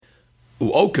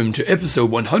Welcome to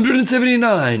episode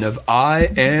 179 of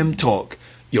I Am Talk,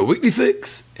 your weekly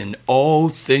fix in all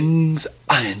things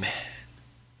Iron Man.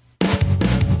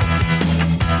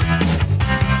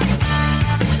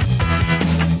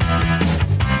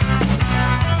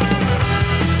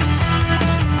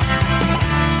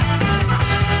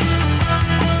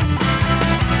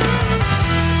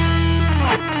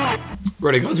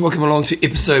 Righty guys, welcome along to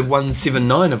episode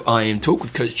 179 of I Am Talk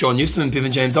with Coach John Newsom and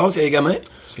Bevan James Eyles. How you going, mate?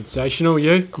 Sensational,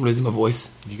 you? I'm losing my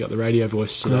voice. You got the radio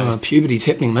voice today. Puberty's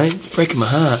happening, mate. It's breaking my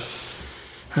heart.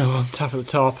 Oh well. Tough at the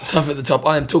top. Tough at the top.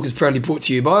 I Am Talk is proudly brought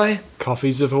to you by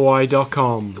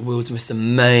Coffeesofhawaii.com, the world's most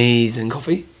amazing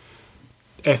coffee,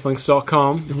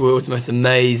 Athlinks.com, the world's most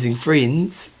amazing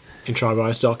friends, and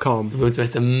Tribeyes.com. the world's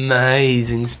most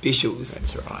amazing specials.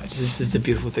 That's right. This is a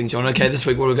beautiful thing, John. Okay, this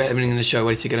week what we've got happening in the show.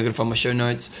 Wait a second, I'm going to find my show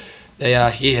notes. They are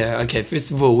here. Okay,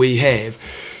 first of all, we have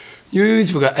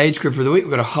news. We've got age group of the week.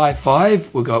 We've got a high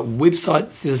five. We've got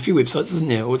websites. There's a few websites, isn't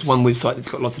there? Or it's one website that's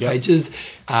got lots of pages.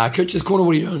 Coach's Corner,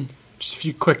 what are you doing? Just a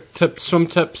few quick tips, swim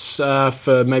tips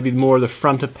for maybe more of the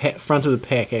front of the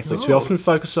pack athletes. We often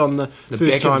focus on the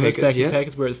first timers, back of the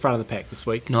packers. We're at the front of the pack this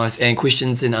week. Nice. And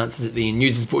questions and answers at the end.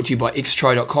 News is brought to you by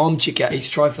xtry.com. Check out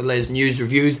xtry for the latest news,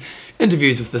 reviews,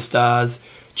 interviews with the stars.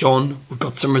 John, we've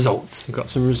got some results.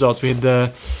 We had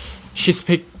the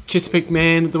Chesapeake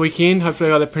Man at the weekend. Hopefully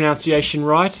I got the pronunciation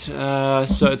right.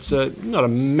 So it's not a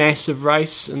massive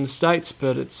race in the States,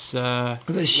 but it's well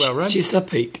run.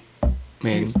 Chesapeake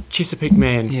Man. It's Chesapeake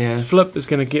Man. Yeah. Flip is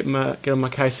going to get on my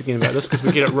case again about this because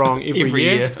we get it wrong every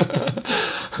year.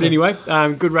 But anyway,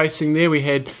 good racing there. We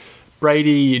had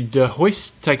Brady de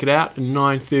Hoist take it out in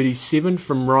 9:37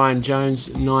 from Ryan Jones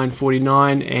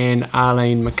 9:49 and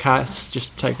Arlene McCarthy.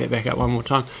 Just take that back up one more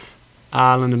time.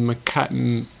 Arlene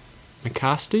McCarthy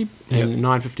in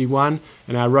 9:51,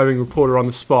 and our roving reporter on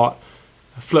the spot,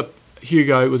 Flip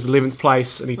Hugo, was 11th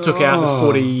place, and he took out the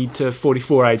 40 to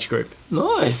 44 age group.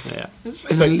 Nice. Yeah. That's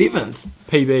an 11th.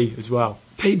 PB as well.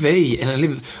 PB and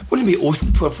 11th. Wouldn't it be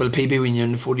awesome to put off a PB when you're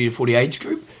in the 40 to 40 age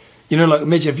group? You know, like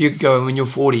imagine if you could go and when you're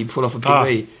 40, pull off a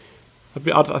PB. I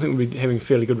think we'd be having a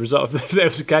fairly good result if that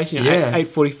was the case. You know, yeah.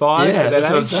 8:45. Yeah, that's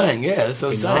what I'm age. saying. Yeah, that's what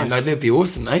I'm saying. Nice. No, that'd be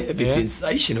awesome, mate. That'd be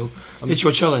sensational. It's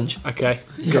your challenge. Okay,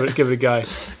 give it a go.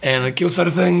 And the kill side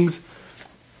of things.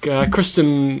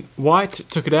 Kristen White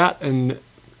took it out in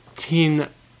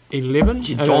 10:11.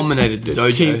 She dominated the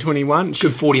dojo. 10:21.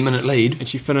 Good 40-minute lead. And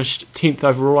she finished 10th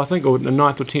overall, I think, or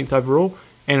 9th or 10th overall.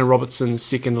 Anna Robertson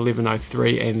second,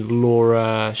 11:03, and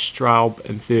Laura Straub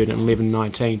in third,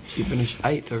 11:19. She finished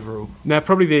 8th overall. Now,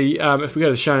 probably if we go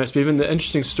to the show notes, Bevan, the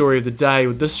interesting story of the day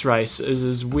with this race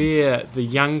is where the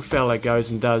young fella goes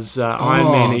and does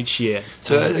Ironman each year.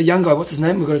 So a young guy, what's his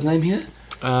name? We've got his name here.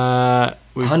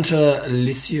 Hunter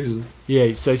Alessio.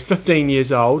 Yeah, so he's 15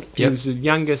 years old. Yep. He was the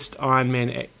youngest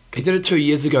Ironman. He did it 2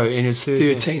 years ago, and he was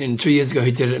 13. And 2 years ago,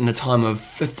 he did it in a time of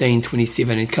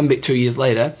 15:27. He's come back 2 years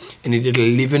later, and he did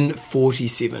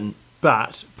 11:47.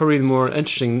 But probably the more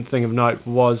interesting thing of note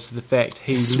was the fact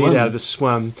he led out of the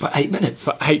swim for 8 minutes.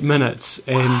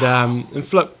 And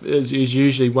Flip is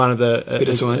usually one of the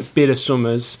better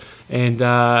swimmers. And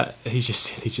he was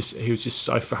just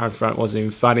so far in front. It wasn't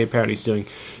even funny. Apparently, he's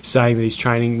saying that he's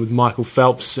training with Michael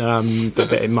Phelps.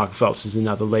 But Michael Phelps is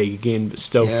another league again. But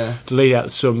still, to lead out the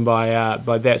swim by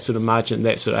that sort of margin,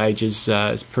 that sort of age is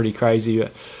pretty crazy.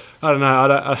 But I don't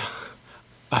know.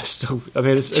 It's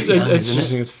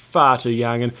interesting. It's far too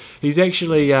young, and he's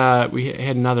actually. We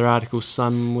had another article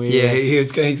somewhere. Yeah,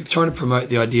 he's trying to promote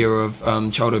the idea of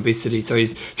child obesity. So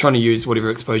he's trying to use whatever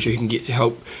exposure he can get to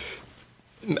help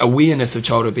awareness of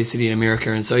child obesity in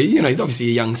America. And so he's obviously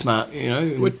a young, smart,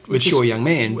 mature young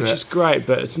man, which is great,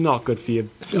 but it's not good for your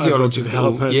physiological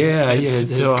development. Yeah,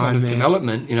 it's kind of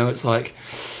development. It's like.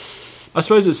 I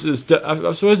suppose it's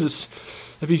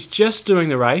if he's just doing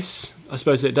the race. I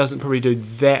suppose it doesn't probably do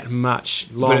that much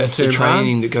long-term. But it's the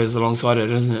training that goes alongside it,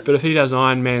 isn't it? But if he does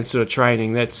Ironman sort of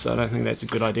training, I don't think that's a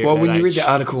good idea. Well, when you read the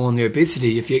article on the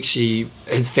obesity,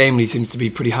 his family seems to be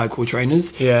pretty hardcore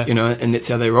trainers. Yeah. And that's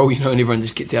how they roll. And everyone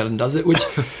just gets out and does it, which,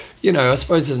 I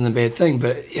suppose isn't a bad thing.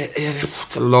 But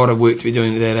it's a lot of work to be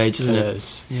doing at that age, isn't it? It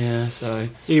is. Yeah. So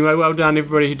anyway, well done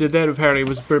everybody who did that. Apparently, it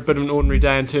was a bit of an ordinary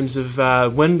day in terms of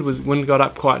wind. Wind got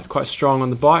up quite strong on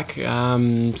the bike.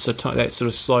 So that sort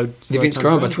of slowed. The event's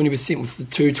grown by 20% with the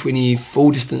 220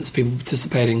 full distance people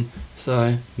participating.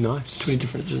 So nice.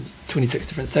 26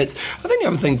 different states. I think the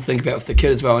other thing to think about with the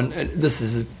kid as well, and this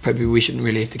is probably we shouldn't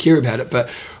really have to care about it, but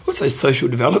also social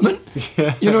development.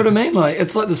 Yeah. You know what I mean? Like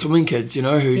it's like the swimming kids,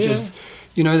 who just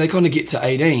they kind of get to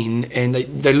 18 and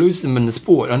they lose them in the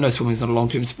sport. I know swimming's not a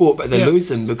long-term sport, but they lose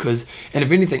them because, and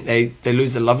if anything, they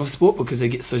lose the love of sport because they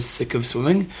get so sick of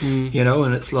swimming,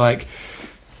 and it's like,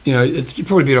 you're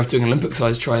probably better off doing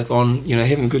Olympic-sized triathlon,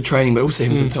 having good training, but also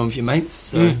having some time with your mates.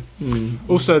 So.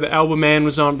 Also, the Alba Man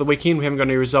was on at the weekend. We haven't got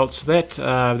any results for that.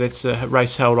 That's a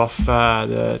race held off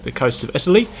the coast of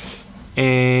Italy.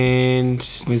 And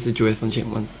where's the duathlon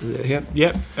champion one? Is it here?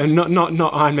 Yep, and not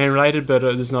Ironman related, but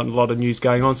there's not a lot of news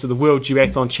going on. So the World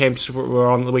Duathlon Champs were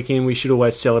on the weekend. We should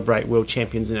always celebrate world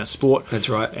champions in our sport. That's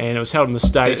right. And it was held in the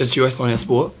States. Is duathlon our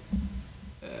sport?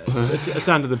 It's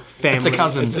under the family. It's a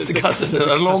cousin. It's a cousin.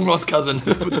 A long lost cousin.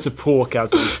 It's a poor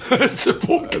cousin. It's a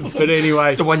poor cousin. But anyway,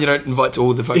 it's the one you don't invite to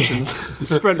all the functions.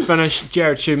 Sprint finish.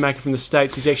 Jared Shoemaker from the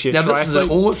States. He's actually a triathlete. This is an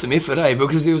awesome effort,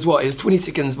 because he was 20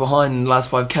 seconds behind in the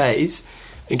last 5Ks.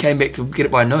 And came back to get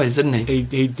it by nose, didn't he?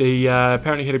 He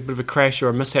apparently had a bit of a crash or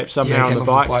a mishap somehow on the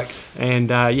bike. And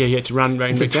he had to run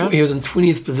back down. He was in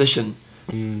 20th position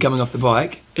coming off the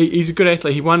bike. He's a good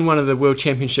athlete. He won one of the World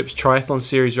Championships Triathlon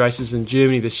Series races in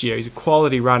Germany this year. He's a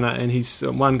quality runner, and he's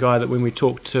one guy that when we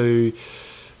talked to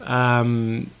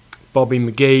Bobby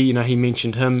McGee, he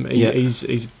mentioned him.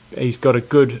 He's got a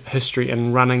good history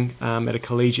in running at a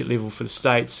collegiate level for the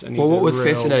States. And what was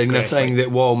fascinating, they're saying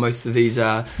that while most of these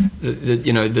are,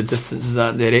 the distances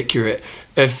aren't that accurate,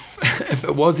 if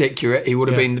it was accurate, he would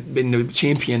have been the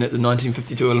champion at the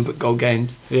 1952 Olympic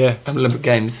Games. Yeah, Olympic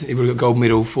Games. He would have got gold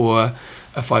medal for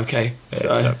a 5K. Yeah,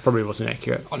 so it probably wasn't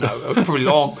accurate. Oh no, it was probably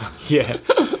long. Yeah,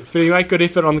 but anyway, good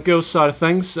effort on the girls' side of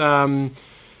things. Vendula,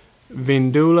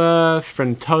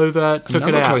 Frentova took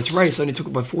it out. Close race, only took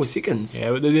it by 4 seconds.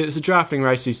 Yeah, it's a drafting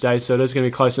race these days, so it is going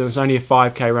to be close. It's only a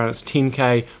 5K run. It's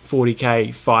 10K,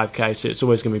 40K, 5K, so it's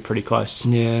always going to be pretty close.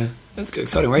 Yeah, that's an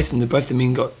exciting race, and both the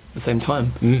men got the same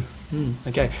time.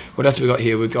 Okay, what else have we got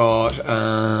here? We got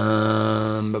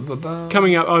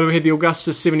coming up. We had the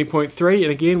Augusta 70.3,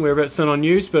 and again we're a bit thin on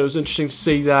news, but it was interesting to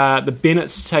see the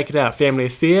Bennett's take it out. Family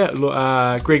affair.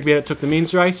 Greg Bennett took the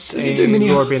men's race. Does he do many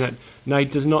Laura halves? Bennett. No, he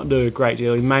does not do a great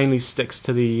deal. He mainly sticks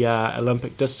to the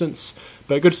Olympic distance.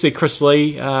 But good to see Chris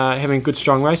Lee having a good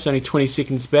strong race, only 20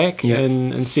 seconds back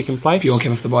in second place. Bjorn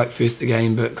came off the bike first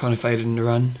again, but kind of faded in the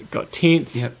run. Got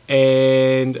 10th. Yep.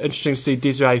 And interesting to see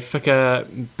Desiree Ficker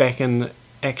back in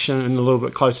action and a little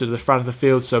bit closer to the front of the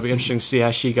field, so it'll be interesting to see how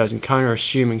she goes in Kona,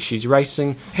 assuming she's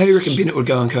racing. How do you reckon Bennett would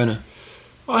go in Kona?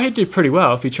 He'd do pretty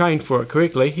well if he trained for it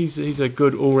correctly. He's a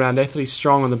good all-round athlete, he's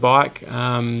strong on the bike,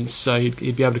 so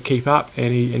he'd be able to keep up,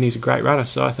 and he's a great runner.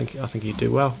 So I think he'd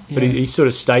do well. Yeah. But he sort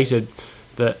of stated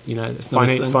that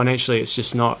financially it's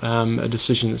just not a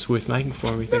decision that's worth making for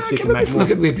him. He thinks he can make more.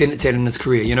 Look at where Bennett's at in his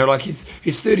career.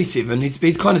 He's 37.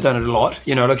 He's kind of done it a lot.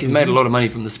 He's made a lot of money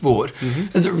from the sport.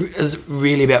 Is it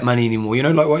really about money anymore?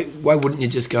 Why wouldn't you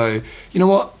just go? You know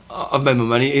what? I've made my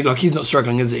money. He's not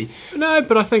struggling, is he? No,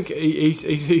 but I think he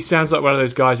sounds like one of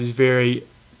those guys who's very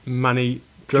money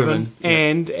driven.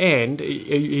 And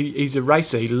he's a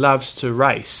racer. He loves to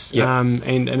race. Yep.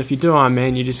 And if you do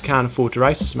Ironman, you just can't afford to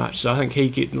race as much. So I think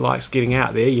he likes getting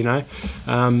out there.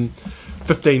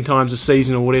 15 times a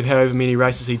season or whatever, however many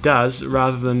races he does,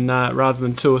 rather than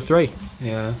 2 or 3.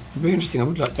 Yeah, it'd be interesting. I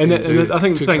would like to see I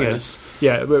think the thing is,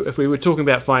 if we were talking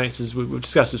about finances, we've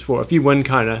discussed this before. If you win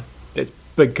Kona, that's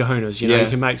big kahunas, you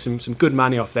can make some good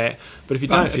money off that. But if you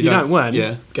don't win,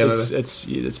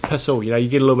 it's piss all. You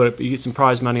get a little bit, you get some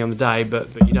prize money on the day, but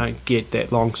you don't get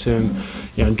that long term,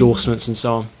 endorsements and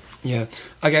so on. Yeah.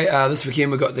 Okay. This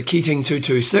weekend we've got the Keating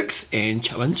 226 and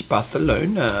Challenge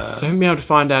Barcelona. So I haven't been able to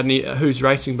find out who's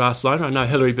racing Barcelona. I know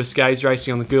Hilary Biscay's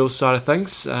racing on the girls' side of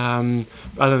things. Other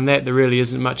than that, there really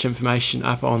isn't much information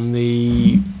up on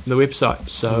the website.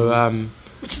 So.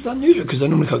 Which is unusual because they're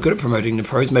normally quite good at promoting the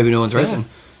pros. Maybe no one's racing.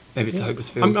 Maybe it's a hopeless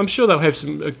field. I'm sure they'll have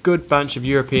a good bunch of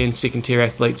European second-tier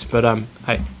athletes, but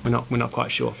hey, we're not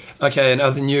quite sure. Okay, in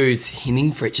other news,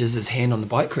 Henning fractures his hand on the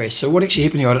bike crash. So what actually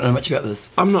happened here? I don't know much about this.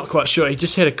 I'm not quite sure. He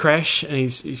just had a crash and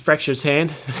he's fractured his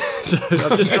hand. So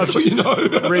I've just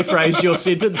rephrased your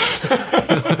sentence.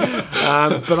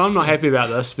 But I'm not happy about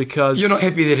this because... You're not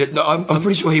happy that I'm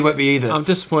pretty sure he won't be either. I'm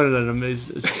disappointed in him.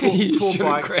 His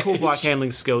poor bike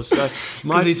handling skills.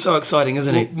 Because he's so exciting,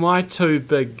 isn't he? My two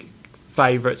big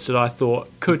favourites that I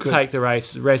thought could take the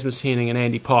race, Rasmus Henning and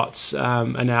Andy Potts, are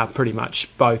now pretty much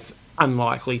both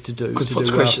unlikely to do. Because Potts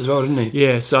crashed as well, didn't he?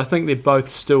 Yeah, so I think they're both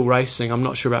still racing. I'm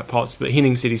not sure about Potts, but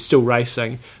Henning said he's still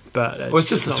racing. But it's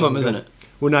just the swim, isn't it?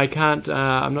 Well, no, he can't.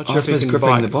 I'm not sure if he can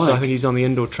bike. So I think he's on the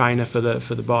indoor trainer for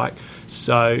the bike.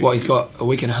 So he's got a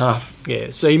week and a half. Yeah,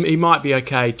 so he might be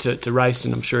okay to race,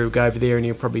 and I'm sure he'll go over there and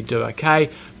he'll probably do okay.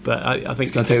 But I think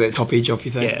it's going to take that top edge off,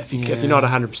 you think? Yeah, if you're not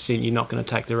 100%, you're not going to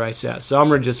take the race out. So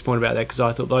I'm really disappointed about that because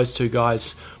I thought those two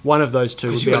guys, one of those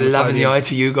two would be on the podium. Love in the eye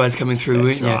to you guys coming through,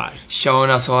 weren't you?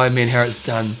 Showing us Ironman how it's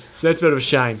done. So that's a bit of a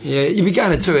shame. Yeah, you'd be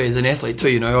going to too as an athlete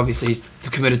too, obviously he's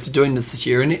committed to doing this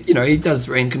year and, he does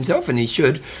rank himself and he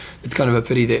should. It's kind of a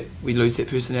pity that we lose that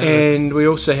person out of it. And we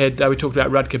also had, we talked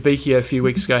about Rutger Beekia a few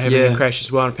weeks ago having a crash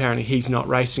as well, and apparently he's not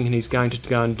racing and he's going to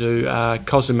go and do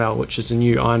Cozumel, which is a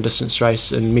new iron distance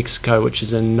race in Mexico, which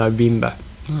is in November.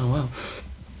 Oh, wow.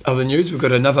 Other news, we've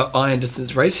got another iron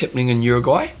distance race happening in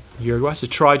Uruguay. So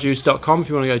tryjuice.com if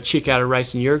you want to go check out a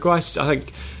race in Uruguay. I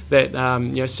think that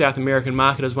South American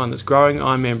market is one that's growing.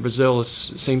 Ironman Brazil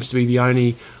seems to be the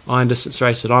only iron distance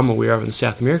race that I'm aware of in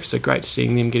South America, so great to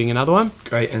seeing them getting another one.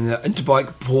 Great, and the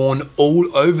Interbike porn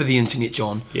all over the internet,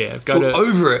 John. Yeah, it's all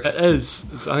over it. It is.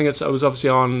 I think it was obviously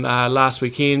on last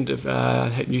weekend,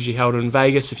 usually held in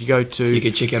Vegas. If you go to... So you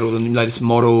could check out all the latest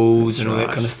models and all that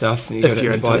kind of stuff. And if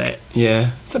you're into that.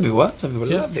 Yeah, some people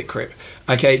love that crap.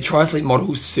 Okay, Triathlete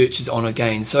Models search is on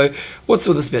again. So what's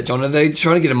all this about, John? Are they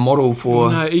trying to get a model for...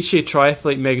 No, each year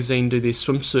Triathlete magazine do their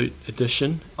swimsuit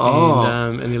edition,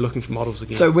 and they're looking for models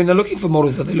again. So when they're looking for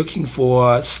models, are they looking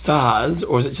for stars,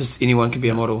 or is it just anyone can be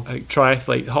a model?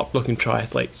 Triathlete, hot-looking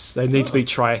triathletes. They need to be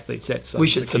triathletes. That's we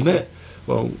should submit.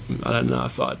 Well, I don't know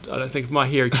if I don't think my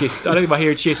hairy chest. I don't think my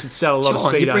hairy chest would sell a lot of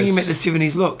speedos. You're bringing back the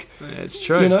 70s look. That's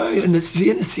true. In the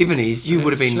 70s, you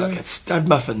would have been like a stud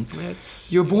muffin.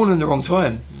 You were born in the wrong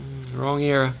time. Wrong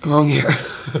era.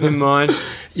 Never mind.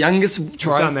 Youngest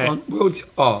triathlon world.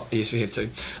 Oh, yes, we have to.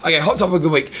 Okay, hot topic of the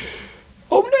week.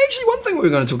 Oh, no, actually, one thing we were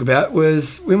going to talk about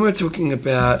was when we were talking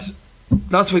about...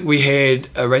 Last week we had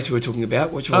a race we were talking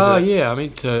about, which was... Oh, yeah, I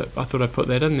thought I put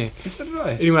that in there. Yes, so did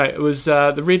I. Anyway, it was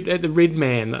the Red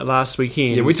Man last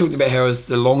weekend. Yeah, we talked about how it was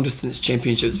the long distance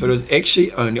championships, but it was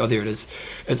actually only... Oh, there it is.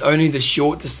 It's only the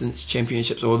short distance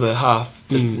championships or the half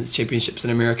distance championships in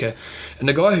America. And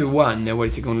the guy who won... Now, wait a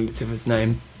second, let's see his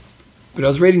name. But I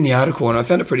was reading the article and I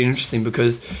found it pretty interesting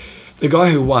because the guy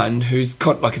who won, who's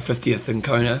got like a 50th in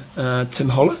Kona, Tim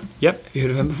Holler. Yep. Have you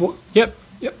heard of him before? Yep.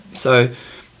 So...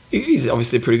 He's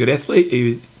obviously a pretty good athlete.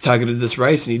 He targeted this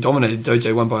race and he dominated.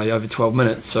 Dojo, won by over 12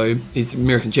 minutes, so he's an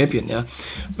American champion now.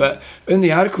 But in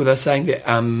the article, they're saying that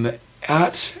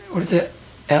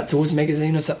Outdoors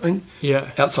magazine or something?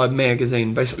 Yeah. Outside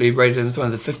magazine basically rated him as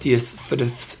one of the 50th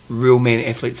fittest real man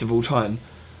athletes of all time.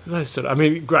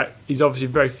 Great. He's obviously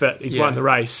very fit. He's won the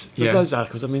race. But those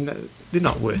articles, they're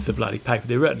not worth the bloody paper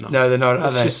they're written on. No, they're not.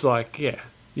 It's just like,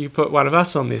 you put one of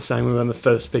us on there saying we were one of the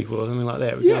first people or something like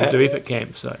that. We're going to do Epic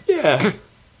Camp. So yeah.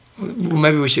 Well,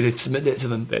 maybe we should submit that to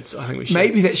them. I think we should.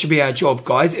 Maybe that should be our job,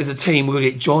 guys. As a team, we're going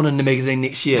to get John in the magazine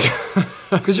next year.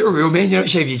 Because you're a real man. You don't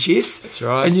shave your chest. That's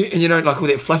right. And you don't like all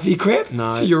that fluffy crap.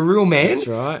 No. So you're a real man. That's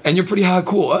right. And you're pretty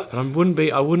hardcore.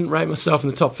 But I wouldn't rate myself in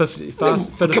the top 50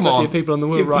 fittest 50 people in the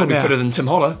world you're right now. You're probably fitter than Tim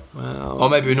Holler. Well, or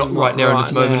maybe not right now in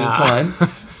this moment in time.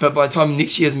 But by the time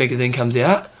next year's magazine comes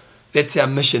out, that's our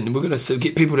mission. We're going to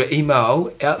get people to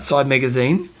email Outside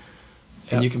Magazine,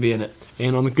 and you can be in it.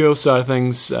 And on the girls' side of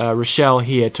things, Rochelle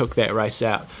here took that race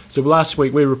out. So last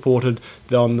week we reported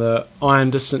on the iron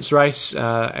distance race,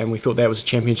 and we thought that was a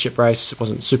championship race. It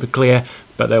wasn't super clear,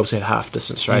 but they also had half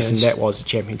distance race, and that was a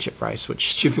championship race.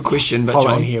 Which stupid question, but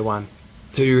John here won.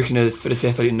 Who do you reckon the fittest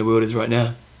athlete in the world is right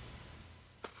now?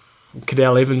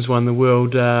 Cadel Evans won the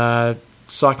world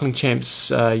cycling champs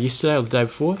yesterday or the day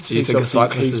before. So you think a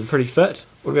cyclist is pretty fit?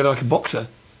 What about like a boxer?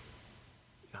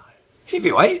 No.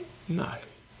 Heavyweight? No.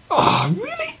 Oh,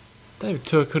 really? David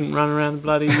Tour couldn't run around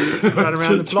the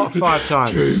the block 5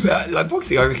 times. True. Like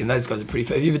boxing, I reckon those guys are pretty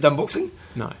fit. Have you ever done boxing?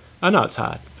 No. I know it's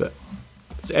hard, but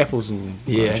it's apples and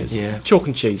oranges. Yeah. Chalk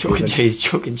and cheese. Chalk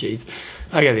and cheese.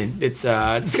 Okay then, it's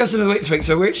discussion of the week this week.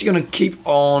 So we're actually going to keep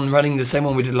on running the same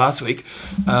one we did last week.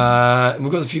 We've got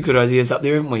a few good ideas up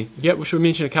there, haven't we? Yeah, we should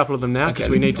mention a couple of them now because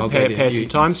we need to pad some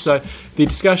time. So the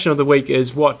discussion of the week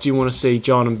is what do you want to see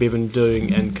John and Bevan doing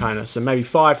in Kona? So maybe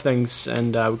 5 things,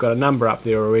 and we've got a number up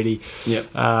there already.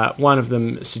 Yep. One of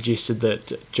them suggested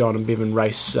that John and Bevan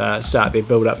start their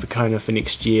build up for Kona for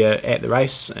next year at the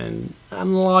race, and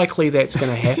unlikely that's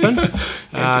going to happen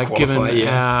given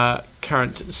our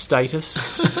current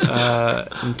status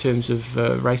in terms of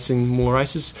racing more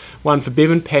races. One for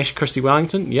Bevan, Pash, Chrissy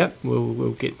Wellington. Yep,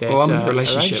 we'll get that. I'm in a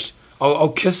relationship. I'll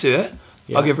kiss her.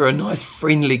 Yep. I'll give her a nice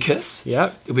friendly kiss.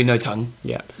 Yeah, there'll be no tongue.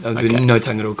 Yeah, there'll be no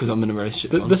tongue at all because I'm in a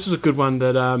relationship. This was a good one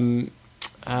that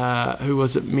who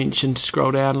was it mentioned?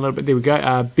 Scroll down a little bit. There we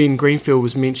go. Ben Greenfield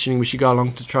was mentioning we should go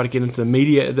along to try to get into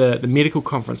the medical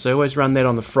conference. They always run that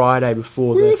on the Friday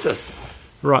before. Where is this?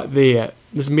 Right there.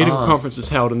 this medical conference is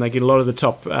held, and they get a lot of the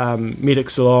top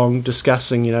medics along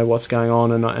discussing, what's going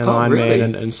on in Ironman really?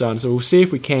 and so on. So we'll see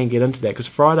if we can get into that, because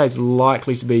Friday's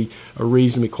likely to be a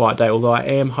reasonably quiet day, although I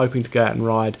am hoping to go out and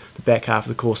ride the back half of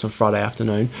the course on Friday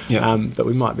afternoon. Yep. But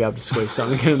we might be able to squeeze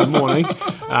something in the morning.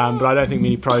 But I don't think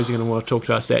many pros are going to want to talk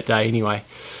to us that day anyway.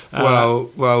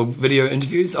 Well, video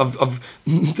interviews.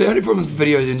 The only problem with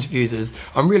video interviews is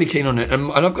I'm really keen on it,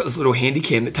 and I've got this little handy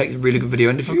cam that takes really good video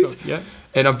interviews. Okay, yeah.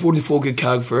 And I've bought a 4 gig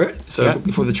card for it,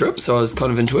 before the trip, so I was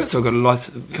kind of into it. So I've got a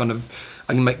nice I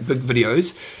can make big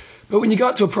videos. But when you go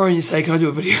out to a pro and you say, "Can I do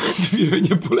a video interview?" and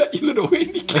you pull out your little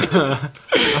handy cam,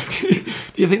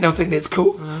 do you think they'll think that's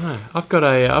cool? I don't know. I've got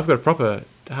a proper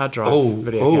hard drive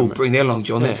video camera. Bring that along,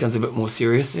 John. That sounds a bit more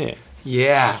serious.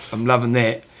 Yeah, I'm loving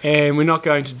that. And we're not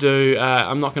going to do.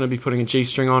 I'm not going to be putting a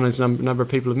G-string on, as a number of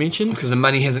people have mentioned, because the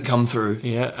money hasn't come through.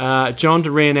 Yeah, John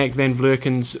to reenact Van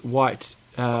Vlerken's white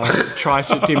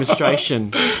tricep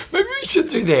demonstration. Maybe we should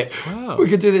do that. Wow. We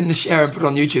could do that in the shower and put it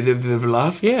on YouTube. That'd be a bit of a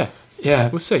laugh. Yeah,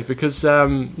 we'll see, because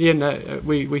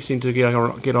we seem to get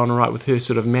on all right with her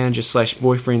sort of manager /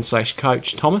 boyfriend /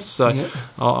 coach Thomas. So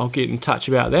I'll get in touch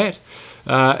about that.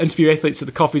 Interview athletes at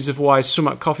the Coffees of Hawaii Swim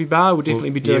Up Coffee Bar. We'll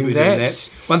definitely be doing that.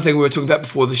 One thing we were talking about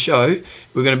before the show,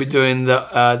 we're going to be doing the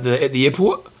at the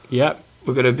airport. Yep.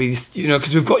 We're going to be,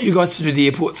 because we've got you guys to do the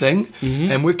airport thing,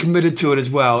 and we're committed to it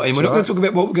as well. And we're not going to talk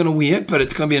about what we're going to wear, but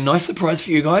it's going to be a nice surprise for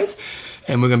you guys.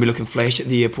 And we're going to be looking flash at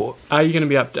the airport. Are you going to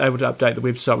be able to update the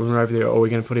website when we're over there, or are we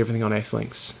going to put everything on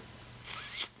Athlinks?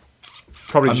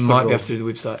 Probably I might be able to do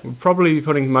the website. We'll probably be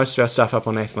putting most of our stuff up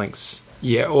on Athlinks.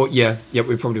 Yeah,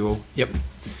 we probably will. Yep.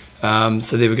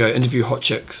 So there we go. Interview hot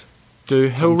chicks. Do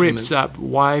hill reps up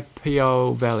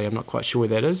Waipoua Valley? I'm not quite sure where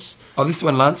that is. Oh, this is the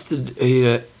one Lance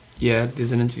did. Yeah,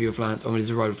 there's an interview of Lance.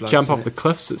 There's a road of Lance. Jump off the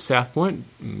cliffs at South Point.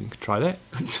 Try that.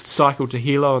 Cycle to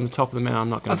Hilo on the top of the mountain. I'm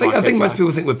not going to. I think most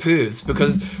people think we're pervs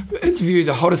because interview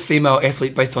the hottest female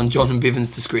athlete based on John and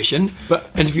Bevan's discretion. But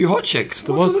interview hot chicks.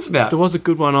 What's all this about? There was a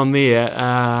good one on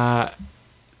there.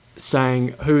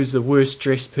 Saying who's the worst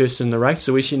dressed person in the race,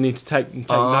 so we should need to take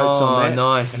notes on that.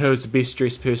 Nice. And who's the best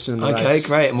dressed person in the race. Okay,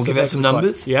 great, and we'll give out some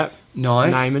numbers. Yep.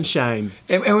 Nice. Name and shame.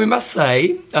 And we must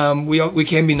say, we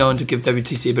can be known to give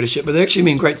WTC a bit of shit, but they've actually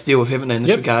been great to deal with, haven't they, in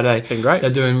this regard, eh? Been great. They're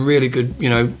doing really good,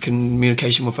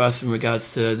 communication with us in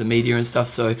regards to the media and stuff,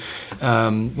 so...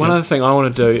 One other thing I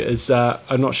want to do is,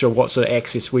 I'm not sure what sort of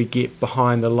access we get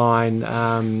behind the line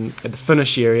at the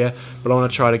finish area, but I want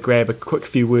to try to grab a quick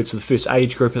few words of the first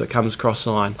age grouper that comes across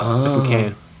the line, if we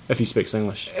can, if he speaks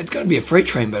English. It's going to be a freight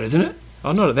train boat, isn't it?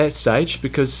 Oh, not at that stage,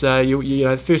 because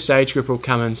the first age group will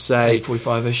come and say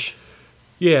 8:45ish.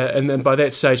 Yeah, and then by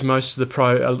that stage, most of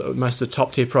the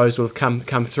top tier pros will have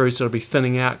come through, so it'll be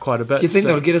thinning out quite a bit. Do you think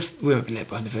they'll get us? We won't be left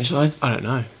behind the finish line. I don't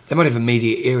know. They might have a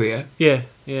media area. Yeah.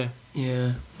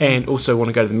 And also want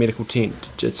to go to the medical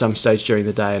tent at some stage during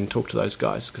the day and talk to those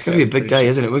guys. It's going to be a big day,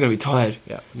 isn't it? We're going to be tired.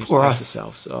 Yeah. Poor us.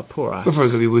 Ourselves. Oh, poor us. We're probably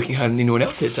going to be working harder than anyone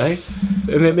else that day.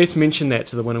 And then let's mention that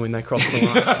to the winner when they cross the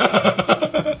line.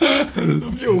 I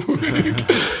love your work.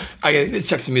 Okay, let's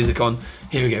chuck some music on.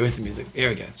 Here we go. Where's the music? Here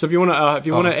we go. So if you want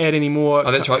to add any more,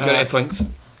 that's right. Go to Athlinks.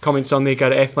 Comments on there. Go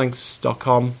to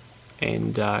athlinks.com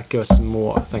and give us some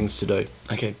more things to do.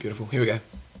 Okay, beautiful. Here we go.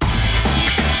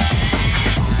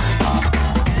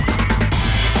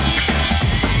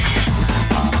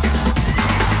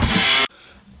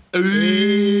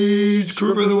 Age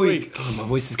Group of the Week. Oh, my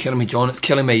voice is killing me, John. It's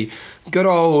killing me. Good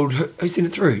old... Who sent it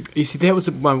through? You see, that was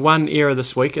my one error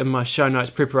this week in my show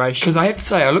notes preparation. Because I have to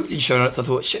say, I looked at your show notes, I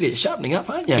thought, shit, you're sharpening up,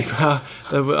 aren't you?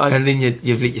 And then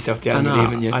you've let yourself down, really,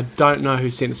 haven't you? I don't know who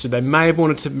sent this through. They may have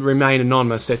wanted to remain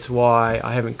anonymous. That's why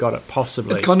I haven't got it,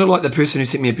 possibly. It's kind of like the person who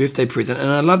sent me a birthday present. And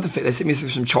I love the fact they sent me through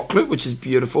some chocolate, which is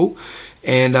beautiful,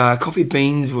 and coffee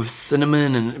beans with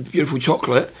cinnamon and beautiful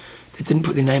chocolate. They didn't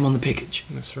put their name on the package.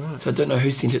 That's right. So I don't know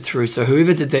who sent it through. So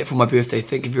whoever did that for my birthday,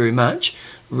 thank you very much.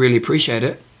 Really appreciate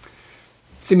it.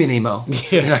 Send me an email. Yeah.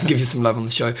 So then I can give you some love on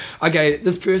the show. Okay,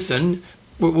 this person,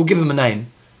 we'll give him a name.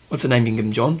 What's a name you can give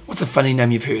him, John? What's a funny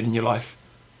name you've heard in your life?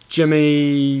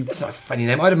 Jimmy... That's not a funny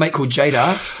name. I had a mate called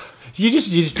Jada. You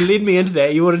just led me into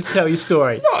that. You wanted to tell your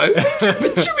story. No,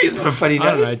 but Jimmy's not a funny name.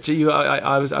 I don't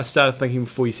know. I started thinking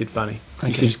before you said funny. Okay.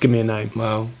 You said just give me a name.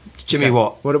 Well, Jimmy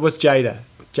what? What's Jada?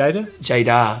 Jada.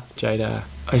 I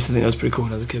used to think that was pretty cool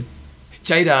when I was a kid.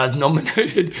 Jada's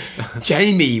nominated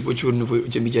Jamie, which wouldn't have worked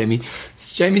with Jamie.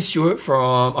 It's Jamie Stewart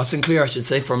from Sinclair, I should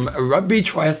say, from a Rugby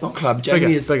Triathlon Club.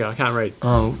 Jamie is... I can't read.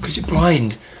 Oh, because you're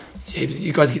blind.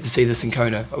 You guys get to see this in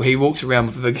Kona. He walks around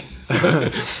with a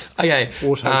Okay.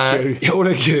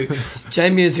 Auto cue.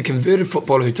 Jamie is a converted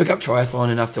footballer who took up triathlon,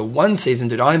 and after one season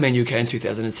did Ironman UK in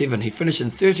 2007. He finished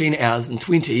in 13 hours and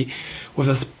 20 with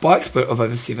a bike split of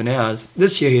over 7 hours.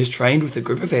 This year he has trained with a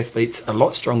group of athletes a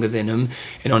lot stronger than him,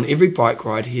 and on every bike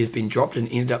ride he has been dropped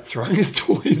and ended up throwing his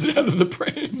toys out of the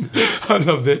pram. I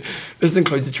love that. This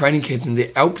includes a training camp in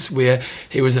the Alps where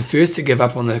he was the first to give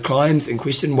up on the climbs and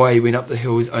questioned why he went up the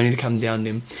hills only to come down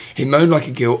them. He moaned like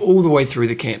a girl all the way through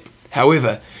the camp.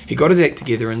 However, he got his act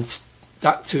together and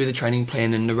stuck to the training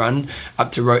plan in the run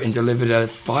up to Rote and delivered a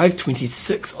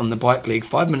 5:26 on the bike leg,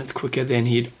 5 minutes quicker than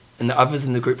he and the others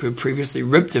in the group who had previously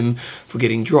ribbed him for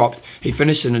getting dropped. He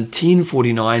finished in a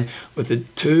 10:49 with a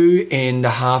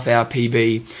 2.5 hour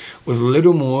PB. With a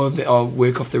little more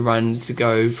work off the run to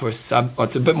go for it's a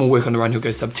bit more work on the run, he'll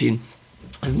go sub 10.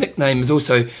 His nickname is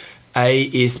also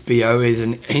ASBO, is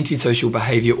an antisocial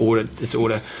behaviour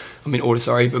disorder,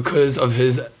 because of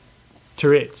his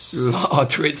Tourette's.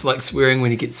 Tourette's, like swearing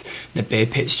when he gets in a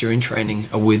bad patch during training.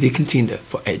 A worthy contender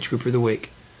for Age Grouper of the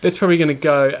Week. That's probably going to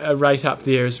go a rate up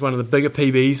there as one of the bigger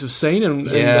PBs we've seen. And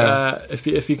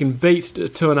if you can beat a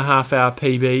 2.5 hour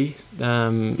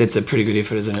PB... that's a pretty good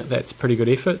effort, isn't it? That's a pretty good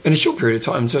effort. In a short period of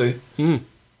time too.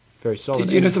 Very solid.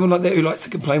 Did you know someone like that who likes to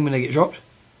complain when they get dropped?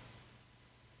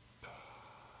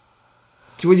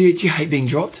 Do you hate being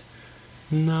dropped?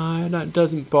 No, it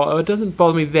doesn't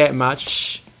bother me that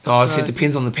much. Oh, so it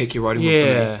depends on the pack you're riding with for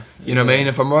me. You know what I mean?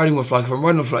 If I'm riding with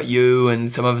you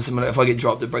and some other similar, if I get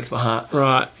dropped, it breaks my heart.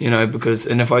 Right. You know,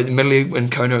 if I admittedly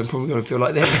in Kona, I'm probably going to feel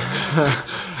like that.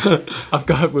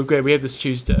 We have this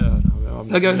Tuesday.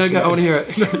 No, go. I want to hear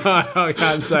it. No, I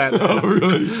can't say it. Oh,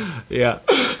 really? Yeah.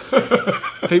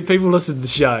 People listen to the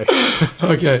show.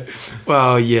 Okay.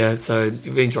 Well, yeah, so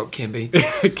being dropped can be.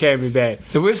 It can be bad.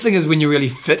 The worst thing is when you're really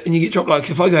fit and you get dropped. Like,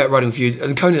 if I go out riding with you,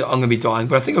 in Kona, I'm going to be dying,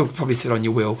 but I think I'll probably sit on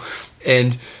your wheel.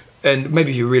 And maybe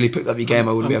if you really picked up your game,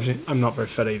 I wouldn't be able to. I'm not very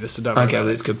fit either, so don't okay, well,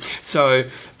 that's good. So,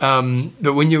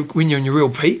 but when you're in your real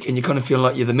peak and you kind of feel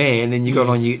like you're the man and you go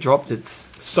along and you get dropped, it's...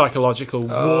 psychological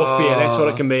warfare, that's what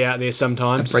it can be out there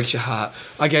sometimes. It breaks your heart.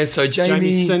 Okay, so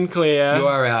Jamie Sinclair, you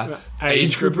are our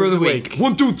Age Grouper of the Week.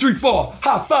 1, 2, 3, 4,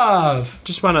 high five!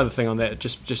 Just one other thing on that,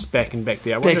 just backing back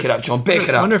there. Back it up, John, back it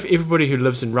up. I wonder if everybody who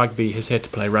lives in rugby has had to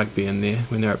play rugby in there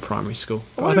when they're at primary school.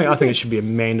 I think it should be a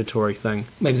mandatory thing.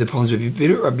 Maybe the Palms would be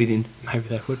better at rugby then. Maybe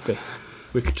they would be.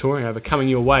 We're touring over, coming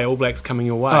your way. All Blacks coming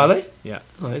your way. Are they? Yeah.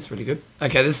 Oh, that's really good.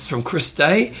 Okay, this is from Chris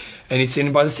Day, and he's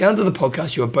saying, by the sounds of the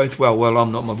podcast, you are both well. Well,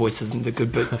 I'm not. My voice isn't that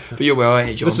good, but you're well, aren't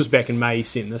you, John? This was back in May. He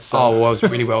sent this. So. Oh, well, I was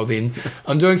really well then.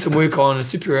 I'm doing some work on a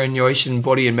superannuation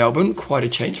body in Melbourne. Quite a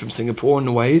change from Singapore in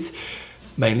the ways,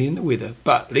 mainly in the weather.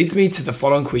 But leads me to the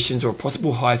following questions or a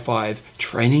possible high five: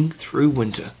 training through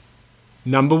winter.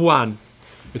 Number 1.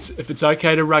 If it's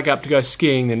okay to rug up to go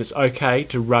skiing, then it's okay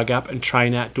to rug up and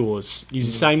train outdoors. Use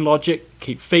the same logic.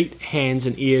 Keep feet, hands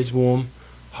and ears warm.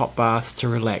 Hot baths to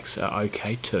relax are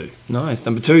okay too. Nice.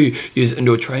 Number 2, use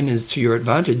indoor trainers to your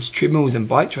advantage. Treadmills and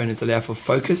bike trainers allow for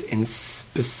focus and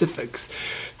specifics.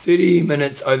 30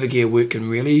 minutes overgear work can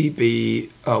really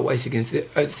be...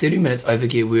 30 minutes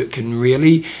overgear work can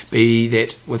really be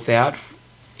that without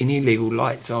any legal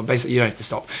light. So basically you don't have to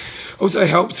stop. Also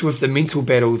helps with the mental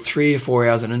battle. 3 or 4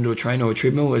 hours on indoor trainer or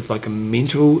treadmill is like a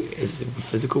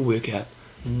physical workout.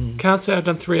 Can't say I've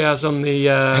done 3 hours on the...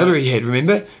 Hillary had,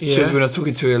 remember? Yeah. When I was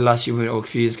talking to her last year, or a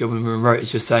few years ago when we were in Rote,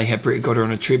 she was saying how Brett got her on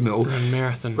a treadmill. Run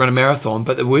a marathon.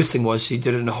 But the worst thing was she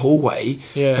did it in a hallway,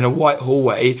 in a white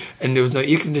hallway, and there was no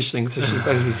air conditioning, so she was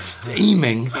basically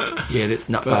steaming. Yeah, that's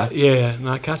nut bar. Yeah,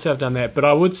 no, I can't say I've done that. But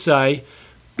I would say,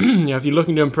 if you're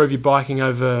looking to improve your biking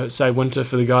over, say, winter,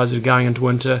 for the guys that are going into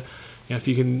winter, if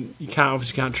you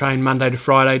can't train Monday to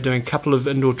Friday, doing a couple of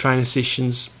indoor trainer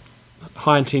sessions,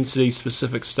 high intensity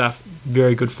specific stuff,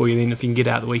 very good for you then. If you can get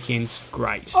out the weekends,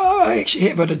 great. Oh, I actually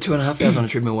I did 2.5 hours on a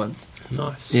treadmill once.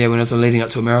 Nice. Yeah, when I was leading up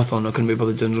to a marathon, I couldn't be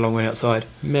bothered doing a long run outside.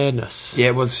 Madness. Yeah,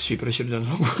 it was stupid. I should have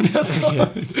done a long run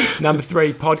outside. Number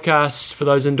 3, podcasts for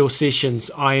those indoor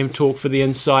sessions. I Am Talk for the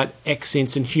insight,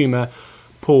 accents and humour.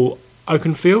 Paul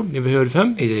Oakenfield, never heard of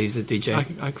him. He's a DJ.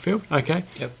 Oakenfield, okay.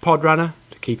 Yep. Podrunner,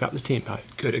 to keep up the tempo.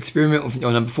 Good.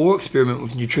 Number 4, experiment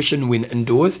with nutrition when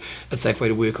indoors. A safe way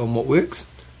to work on what works.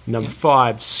 Number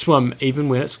 5, swim even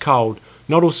when it's cold.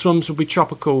 Not all swims will be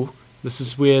tropical. This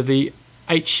is where the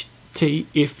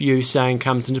HTFU saying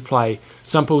comes into play.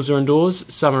 Some pools are indoors,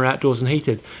 some are outdoors and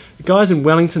heated. The guys in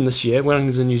Wellington this year,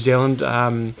 Wellington's in New Zealand,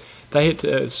 they had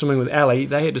to, swimming with Ali,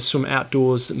 they had to swim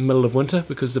outdoors in the middle of winter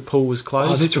because the pool was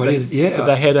closed. Oh, that's what it is, yeah. But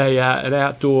they had an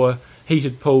outdoor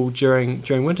heated pool during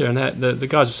winter, and the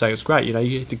guys were saying it's great.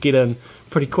 You had to get in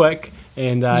pretty quick,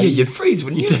 and you'd freeze,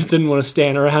 wouldn't you? Didn't want to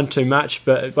stand around too much,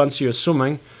 but once you were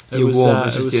swimming, it was warm.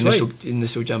 It's just the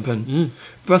initial jump in.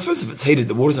 But I suppose if it's heated,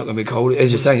 the water's not going to be cold.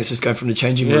 As you're saying, it's just going from the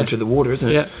changing room to the water, isn't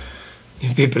it? Yeah.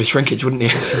 It'd be a bit of shrinkage, wouldn't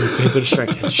it? Be a bit of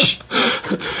shrinkage.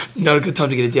 Not a good time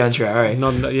to get a down shower, eh?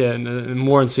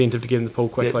 More incentive to get in the pool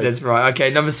quickly. That's right. Okay,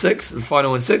 number 6, the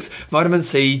final one, 6, vitamin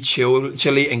C,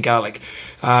 chili and garlic.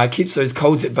 Keeps those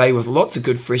colds at bay with lots of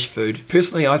good fresh food.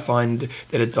 Personally, I find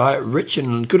that a diet rich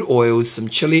in good oils, some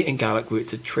chili and garlic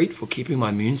works a treat for keeping my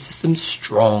immune system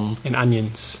strong. And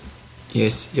onions.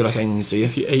 Yes, you like onions, do you?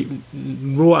 If you eat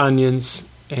raw onions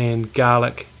and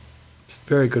garlic, it's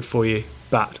very good for you,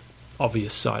 but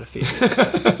obvious side effects,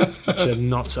 which are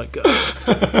not so good.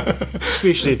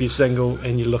 Especially if you're single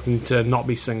and you're looking to not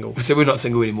be single. So we're not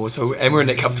single anymore, and we're in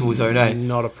that comfortable zone, eh?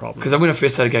 Not a problem. Because when I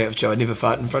first started going out with Joe, I'd never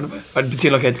fart in front of her. I'd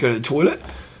pretend like I had to go to the toilet.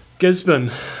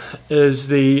 Gisborne is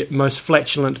the most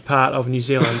flatulent part of New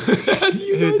Zealand. How do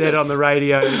you heard that on the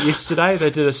radio yesterday?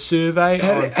 They did a survey.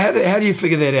 How do you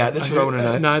figure that out? That's what I want to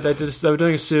know. No, they were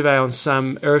doing a survey on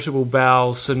some irritable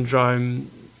bowel syndrome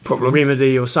problem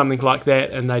remedy or something like that,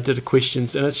 and they did a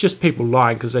questions, and it's just people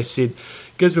lying because they said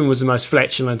Gisborne was the most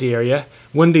flatulent area.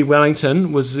 Windy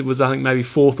Wellington was I think maybe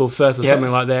 4th or 5th or something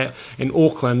like that, and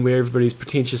Auckland, where everybody's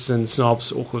pretentious and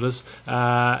snobs, Aucklanders,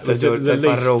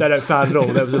 they don't fart at all.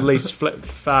 That was the least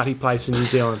farty place in New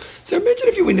Zealand. So imagine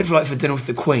if you went out for dinner with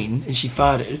the Queen and she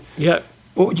farted. Yeah.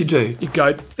 What would you do? You'd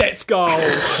go, that's gold.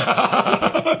 Nice.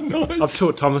 I've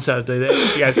taught Thomas how to do that.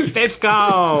 He goes, that's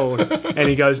gold. And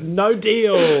he goes, no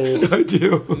deal. No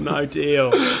deal. No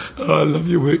deal. Oh, I love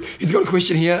your work. He's got a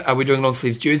question here. Are we doing long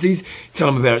sleeves jerseys? Tell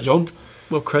him about it, John.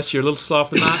 Well, Chris, you're a little slow off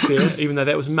the mark there, even though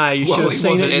that was May. You should have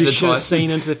seen it. You should have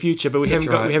seen into the future, but we haven't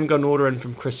got an order in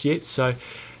from Chris yet, so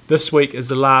this week is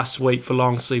the last week for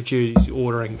long sleeve jerseys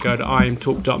ordering. Go to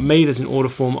imtalk.me. There's an order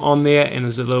form on there, and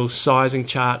there's a little sizing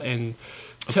chart and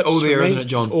it's all there, isn't it,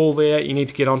 John? It's all there. You need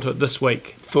to get onto it this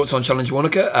week. Thoughts on Challenge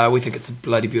Wanaka? We think it's a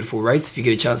bloody beautiful race. If you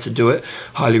get a chance to do it,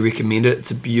 highly recommend it.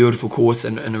 It's a beautiful course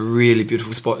and a really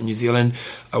beautiful spot in New Zealand.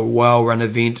 A well-run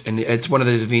event, and it's one of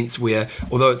those events where,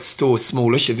 although it's still a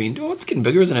smallish event, it's getting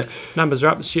bigger, isn't it? Numbers are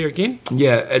up this year again.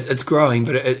 Yeah, it's growing,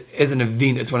 but as an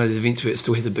event, it's one of those events where it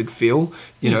still has a big feel.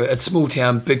 It's small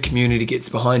town, big community gets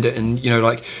behind it, and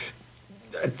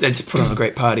they just put on a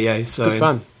great party, eh? So good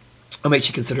fun. I'm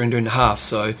actually considering doing the half,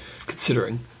 so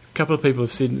considering. A couple of people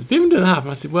have said, have you been doing the half?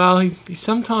 And I said, well, he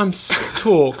sometimes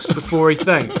talks before he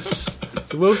thinks.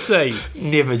 So we'll see.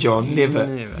 Never, John. Never.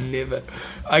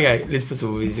 Okay, let's put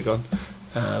some music on.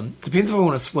 Depends if I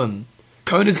want to swim.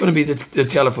 Kona's going to be the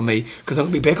teller for me, because I'm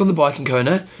going to be back on the bike in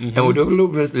Kona, and we'll do a little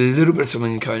bit of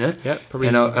swimming in Kona. Yep, probably.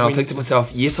 And I'll think to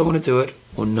myself, yes, I want to do it,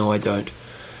 or no, I don't.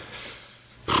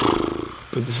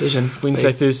 Good decision.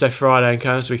 Wednesday, Thursday, Friday in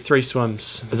Kona, so 3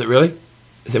 swims. Is it really?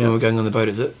 Is that when we're going on the boat,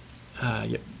 is it?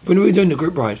 Yep. When are we doing the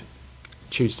group ride?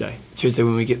 Tuesday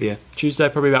when we get there. Tuesday,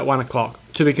 probably about 1 o'clock.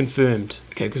 To be confirmed.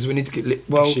 Okay, because we need to get...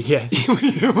 Actually, yeah.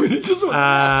 We need to sort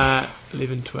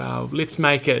 11, 12. Let's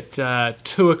make it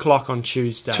 2 o'clock on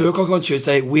Tuesday. 2 o'clock on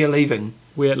Tuesday. We're leaving.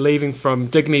 We're leaving from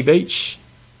Digney Beach,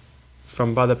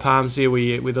 from by the palms there,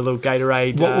 with a little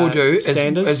Gatorade. What we'll do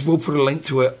is we'll put a link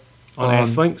to it on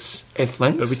Athlinks.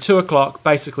 Athlinks. It'll be 2 o'clock,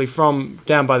 basically from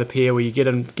down by the pier where you get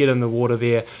in the water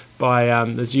there.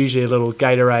 There's usually a little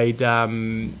Gatorade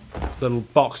little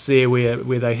box there where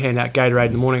they hand out Gatorade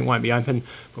in the morning. It won't be open,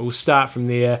 but we'll start from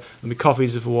there. There'll be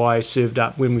coffees of Hawaii served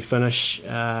up when we finish.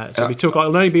 So it'll be 2 o'clock.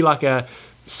 It'll only be like a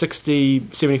 60,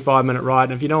 75 minute ride,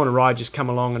 and if you don't want to ride, just come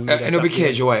along and meet us. And it'll be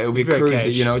casual, it'll be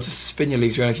cruisy, cash. Just spin your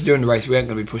legs around. If you're doing the race, we ain't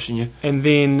going to be pushing you. And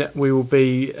then we will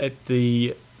be at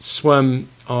the swim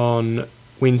on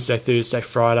Wednesday, Thursday,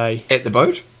 Friday. At the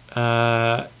boat?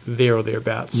 There or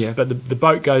thereabouts. Yeah. But the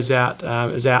boat goes out,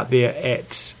 is out there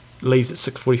leaves at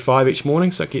 6:45 each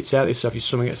morning, so it gets out there. So if you're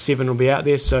swimming at 7, we'll be out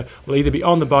there. So we'll either be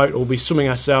on the boat or we'll be swimming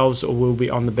ourselves, or we'll be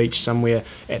on the beach somewhere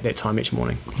at that time each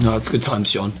morning. No, it's good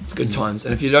times, John. It's good times.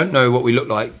 And if you don't know what we look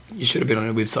like, you should have been on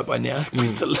our website by now.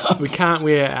 We can't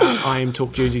wear our I Am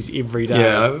Talk jerseys every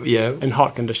day. Yeah. In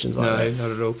hot conditions like that. No,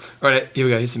 not at all. All right, here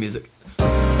we go. Here's some music.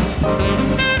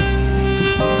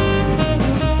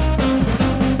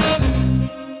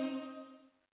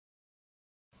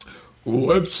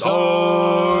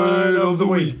 Website of the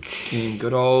week.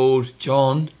 Good old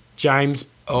John James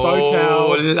Oh,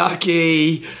 Botel.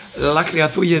 lucky. Luckily, I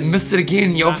thought you missed it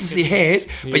again. You obviously had,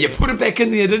 but you put it back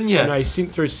in there, didn't you? No, he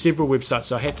sent through several websites,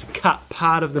 so I had to cut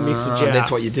part of the message out. That's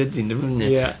what you did then, didn't you?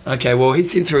 Yeah. Okay, well, he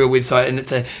sent through a website, and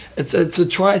it's a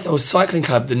triathlon cycling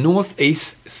club, the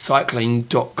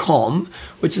northeastcycling.com,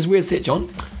 which is, where's that, John?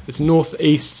 It's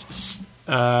Northeast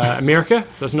America,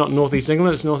 so it's not Northeast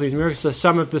England, it's Northeast America. So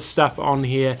some of the stuff on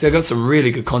here. They've got some really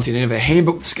good content. They have a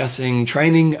handbook discussing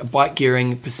training, bike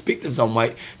gearing, perspectives on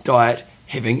weight, diet,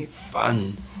 having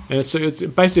fun. And it's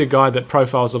basically a guide that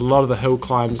profiles a lot of the hill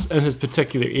climbs in his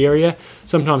particular area,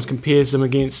 sometimes compares them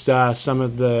against some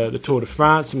of the Tour de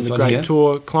France, some of the Great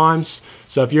Tour climbs.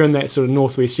 So if you're in that sort of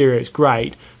northwest area, it's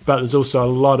great, but there's also a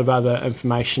lot of other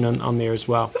information on there as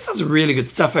well. This is really good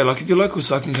stuff, eh? Like, if your local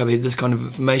cycling club had this kind of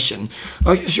information,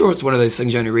 like, sure, it's one of those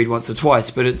things you only read once or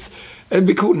twice, but it'd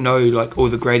be cool to know, like, all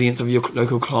the gradients of your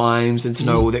local climbs and to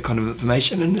know all that kind of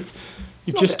information, and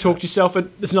You've just talked yourself.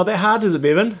 It's not that hard, is it,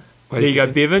 Bevan? There you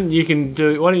go, Bevan. You can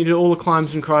do. Why don't you do all the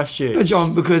climbs in Christchurch? No,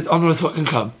 John, because I'm not a cycling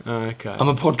club. Okay. I'm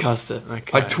a podcaster.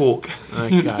 Okay. I talk.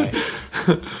 Okay.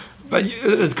 But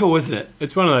it is cool, isn't it?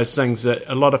 It's one of those things that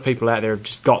a lot of people out there have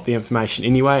just got the information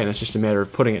anyway, and it's just a matter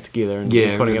of putting it together and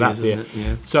putting it up there.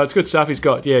 Yeah. So it's good stuff. He's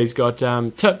got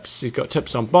tips. He's got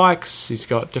tips on bikes. He's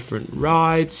got different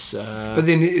rides. But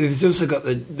then he's also got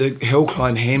the hill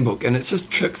climb handbook, and it's just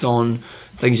tricks on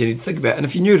things you need to think about. And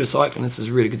if you're new to cycling, this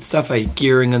is really good stuff,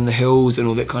 gearing in the hills and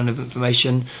all that kind of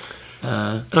information.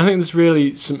 And I think there's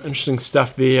really some interesting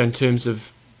stuff there in terms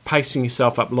of pacing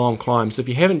yourself up long climbs. If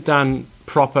you haven't done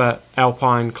proper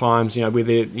alpine climbs, where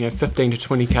they're 15 to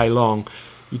 20k long,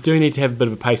 you do need to have a bit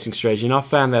of a pacing strategy, and I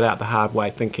found that out the hard way,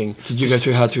 thinking... Did you go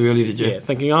too hard too early, did you? Yeah,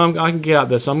 thinking, I can get up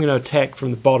this, I'm going to attack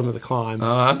from the bottom of the climb.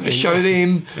 I'm going to show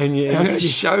them. I'm going to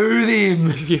show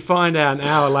them. If you find out an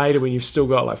hour later when you've still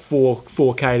got like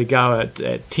 4k to go at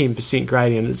 10%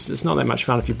 gradient, it's not that much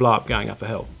fun if you blow up going up a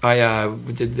hill. I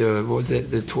did the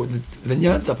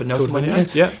Vineyards up at Nelson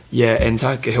Vineyards? Yeah. Yeah, and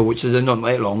Taka Hill, which is not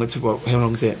that long. It's how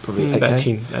long is that? Probably about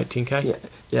 10k.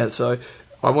 Yeah, so...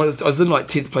 I was in like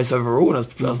 10th place overall, and I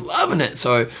was loving it.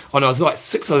 So I was like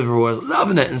 6th overall, I was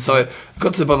loving it. And so I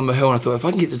got to the bottom of the hill, and I thought, if I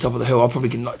can get to the top of the hill, I'll probably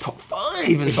get in like top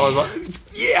 5. And so I was like,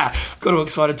 got all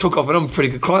excited, took off, and I'm a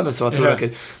pretty good climber, so I thought I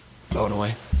could blown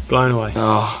away.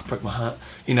 Oh, broke my heart.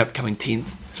 Ended up coming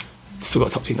 10th. Still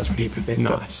got top 10, that's pretty happy with that.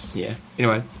 Nice. Yeah.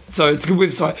 Anyway, so it's a good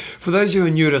website. For those who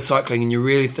are new to cycling and you're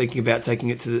really thinking about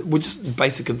taking it to just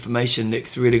basic information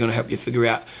that's really going to help you figure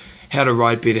out how to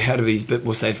ride better, how to be a bit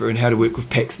more safer, and how to work with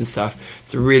packs and stuff.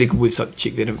 It's a really good website to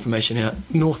check that information out.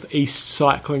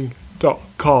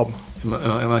 Northeastcycling.com.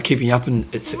 Am I keeping you up at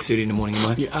 6:30 in the morning,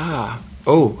 am I? You are.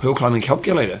 Oh, hill climbing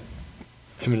calculator.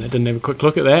 I didn't have a quick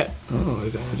look at that. Oh, I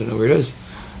don't know where it is.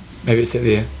 Maybe it's that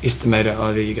there. Estimator.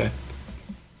 Oh, there you go.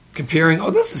 Comparing.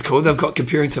 Oh, this is cool. They've got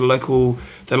comparing to the local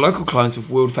climbs with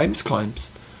world famous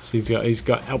climbs. So he's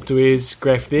got Alpe d'Huez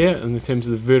graph there in terms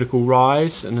of the vertical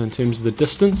rise and in terms of the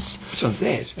distance. Which one's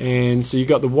that? And so you've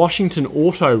got the Washington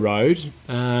Auto Road,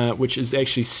 which is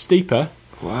actually steeper.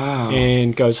 Wow.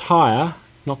 And goes higher,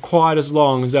 not quite as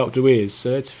long as Alpe d'Huez.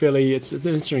 So it's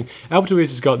interesting. Alpe d'Huez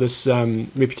has got this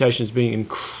reputation as being an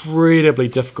incredibly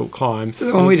difficult climb. Is that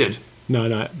the one we did?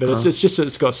 No, but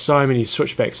it's got so many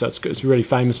switchbacks, so it's really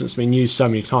famous and it's been used so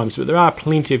many times. But there are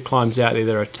plenty of climbs out there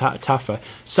that are tougher,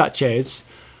 such as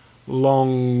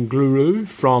Longluru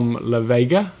from La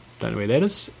Vega, don't know where that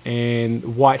is, and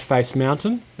Whiteface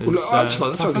Mountain. That's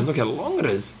right, because look how long it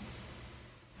is.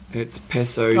 It's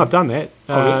Passo. I've done that.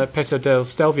 Really? Passo del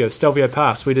Stelvio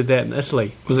Pass. We did that in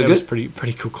Italy. Was it good? It was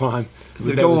pretty cool climb. Does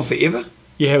it go on forever?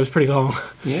 Yeah, it was pretty long.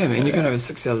 Yeah, man, you're going over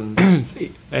 6,000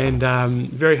 feet. And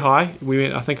very high. We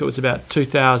went, I think it was about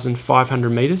 2,500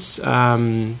 metres. So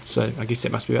I guess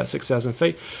that must be about 6,000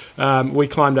 feet. We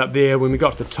climbed up there. When we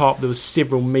got to the top, there was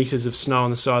several metres of snow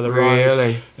on the side of the road.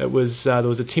 Really? It was there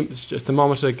was a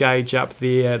thermometer gauge up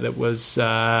there that was,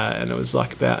 and it was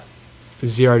like about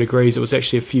 0 degrees. It was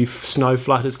actually a few snow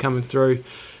flutters coming through.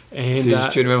 And, so you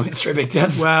just turned around and went straight back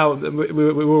down? Well, we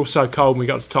were all so cold when we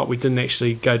got to the top, we didn't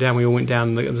actually go down. We all went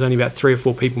down. There was only about 3 or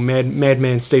 4 people.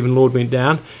 Madman Stephen Lord went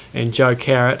down, and Joe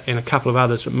Carrott and a couple of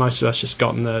others, but most of us just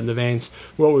got in the vans.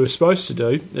 What we were supposed to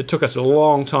do, it took us a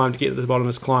long time to get to the bottom of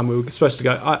this climb. We were supposed to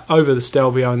go over the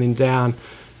Stelvio and then down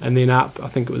and then up. I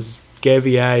think it was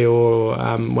Gavier or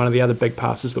one of the other big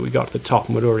passes, but we got to the top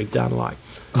and we'd already done like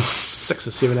 6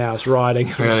 or 7 hours riding.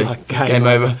 It was like game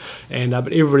over. And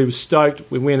but everybody was stoked.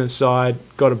 We went inside,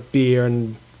 got a beer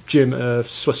and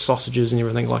Swiss sausages and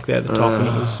everything like that at the top, and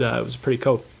it was pretty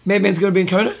cool. Madman's going to be in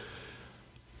Kona?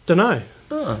 Don't know.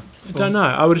 Oh, I don't know.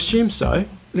 I would assume so.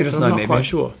 Let us know, I'm not Madman. quite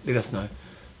sure. Let us know.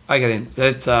 Okay then,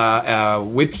 that's our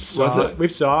website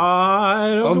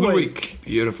of the week.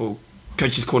 Beautiful.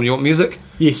 Coach's Corner, you want music?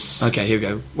 Yes. Okay, here we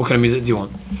go. What kind of music do you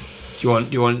want? Do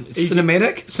you want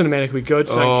cinematic? Cinematic would be good,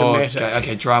 so dramatic.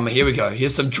 Okay, drama. Here we go.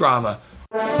 Here's some drama.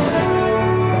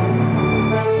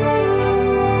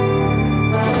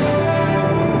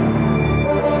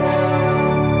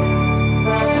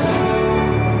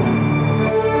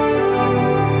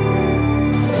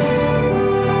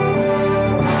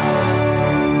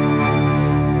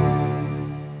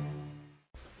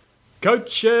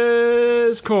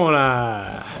 Coach's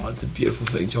Corner. Oh, it's a beautiful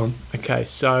thing, John. Okay,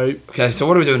 so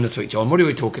what are we doing this week, John? What are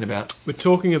we talking about? We're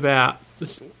talking about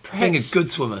this, being a good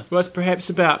swimmer. Well, it's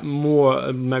perhaps about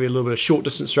more, maybe a little bit of short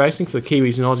distance racing for the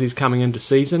Kiwis and Aussies coming into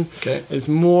season. Okay. It's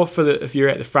more for if you're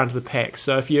at the front of the pack.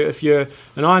 So if you're an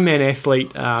Ironman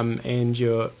athlete and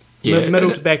you're middle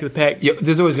to back of the pack. Yeah,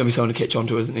 there's always going to be someone to catch on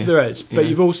to, isn't there? There is, but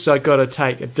you've also got to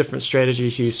take a different strategy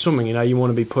as you're swimming. You want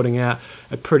to be putting out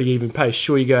a pretty even pace.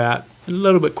 Sure, you go out a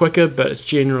little bit quicker, but it's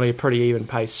generally a pretty even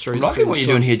pace through. I'm liking what you're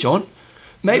doing here, John.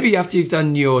 Maybe after you've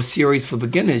done your series for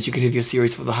beginners, you could have your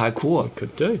series for the hardcore. You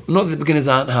could do. Not that beginners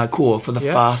aren't hardcore, for the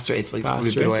faster athletes. Probably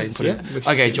a better way to put it.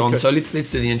 Okay, John, so let's do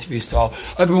the interview style.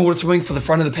 Open water swimming for the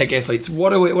front of the pack athletes.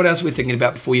 What else are we thinking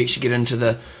about before you actually get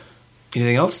into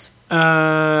anything else?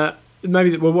 What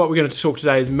we're going to talk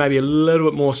today is maybe a little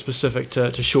bit more specific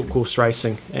to short course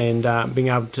racing and being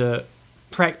able to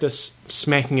practice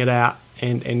smacking it out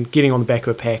and getting on the back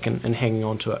of a pack and hanging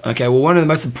on to it. Okay, well, one of the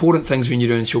most important things when you're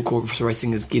doing short course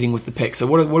racing is getting with the pack. So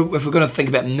what if we're going to think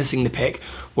about missing the pack,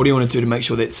 what do you want to do to make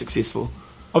sure that's successful?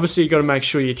 Obviously, you've got to make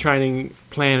sure your training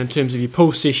plan in terms of your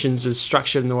pull sessions is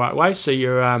structured in the right way. So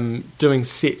you're doing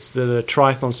sets that are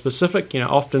triathlon specific.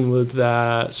 Often with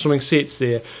swimming sets,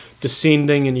 they're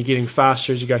descending and you're getting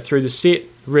faster as you go through the set.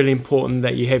 Really important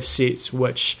that you have sets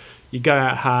which you go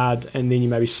out hard and then you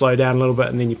maybe slow down a little bit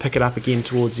and then you pick it up again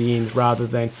towards the end, rather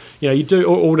than you do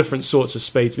all different sorts of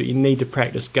speeds, but you need to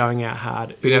practice going out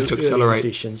hard. Being able to accelerate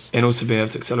sessions. And also being able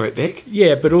to accelerate back.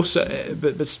 Yeah, but also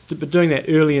but doing that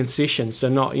early in sessions. So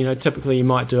not typically you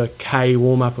might do a K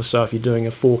warm up or so if you're doing a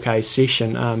 4K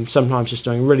session. Sometimes just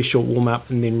doing a really short warm up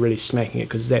and then really smacking it,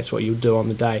 because that's what you'll do on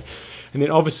the day. And then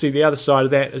obviously the other side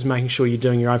of that is making sure you're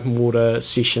doing your open water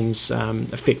sessions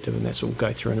effective, and that's what we'll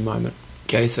go through in a moment.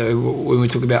 Okay, so when we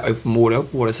talk about open water,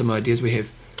 what are some ideas we have?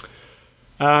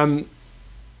 That's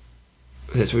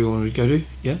what we want to go to,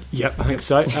 yeah? Yep, I think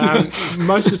so.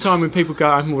 Most of the time when people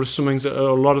go open water swimming, a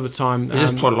lot of the time... They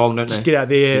just plod along, don't they? Just get out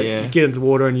there, you get into the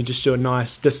water and you just do a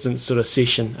nice distance sort of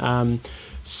session.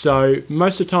 So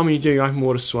most of the time when you do your open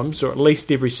water swims, or at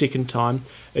least every second time,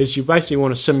 is you basically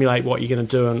want to simulate what you're going to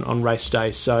do on race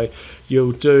day. So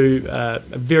you'll do a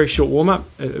very short warm-up.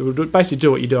 It will basically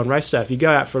do what you do on race day. If you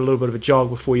go out for a little bit of a jog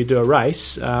before you do a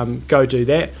race, go do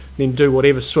that, then do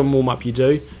whatever swim warm-up you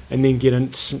do, and then get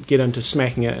into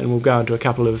smacking it, and we'll go into a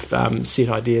couple of set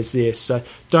ideas there. So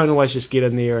don't always just get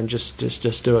in there and just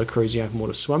do a cruising open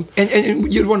water swim.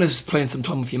 And you'd want to plan some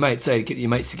time with your mates, get your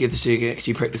mates together so you can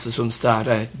actually practice the swim start,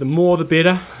 eh? The more the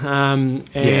better.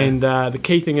 The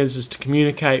key thing is to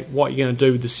communicate what you're going to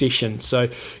do with the session. So,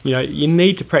 you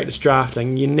need to practice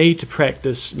drafting, you need to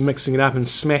practice mixing it up and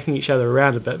smacking each other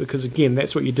around a bit, because again,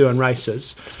 that's what you do in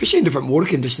races. Especially in different water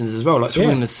conditions as well, like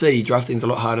swimming in the sea, drafting's a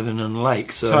lot harder than in a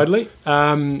lake. So. Totally.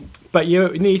 But you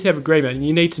need to have agreement, and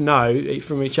you need to know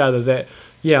from each other that,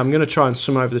 I'm going to try and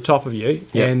swim over the top of you,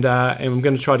 and I'm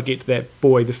going to try to get to that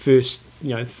buoy the first,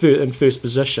 in first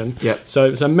position. Yep.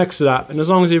 So mix it up, and as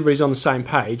long as everybody's on the same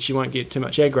page, you won't get too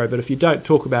much aggro. But if you don't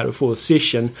talk about it before the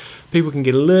session, people can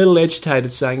get a little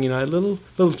agitated, saying, little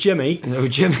Jimmy,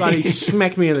 but he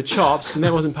smacked me in the chops, and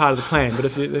that wasn't part of the plan. But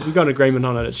if you've got an agreement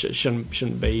on it, it shouldn't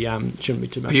be too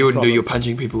much. But you wouldn't do your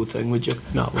punching people thing, would you?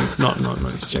 No, not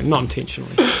necessarily, not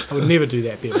intentionally. I would never do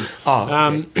that, Bill.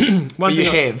 Oh, okay. But you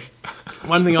have.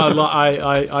 One thing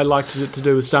I like to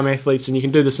do with some athletes, and you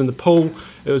can do this in the pool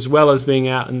as well as being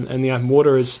out in the open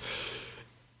water, is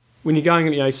when you're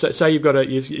going, say you've got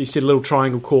you set a little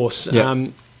triangle course.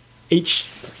 Yep. Each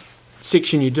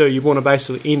section you want to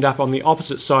basically end up on the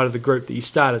opposite side of the group that you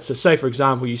started. So say, for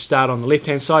example, you start on the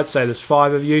left-hand side, say there's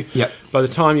 5 of you. Yep. By the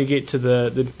time you get to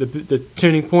the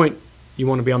turning point, you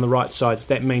want to be on the right side.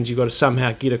 So that means you've got to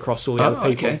somehow get across all the other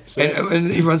people. Okay. So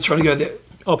and everyone's trying to go there.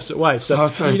 Opposite way. So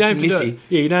you don't have to do it.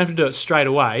 Yeah, you don't have to do it straight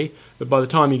away, but by the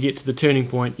time you get to the turning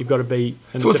point, you've got to be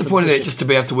in So what's the point position. of that? Just to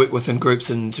be able to work within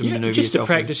groups and to manoeuvre just yourself?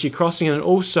 To practice your crossing, and it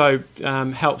also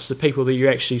helps the people that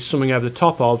you're actually swimming over the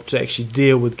top of to actually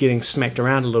deal with getting smacked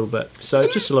around a little bit. So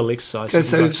just a little exercise.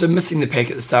 Okay, so missing the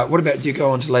pack at the start. What about, do you go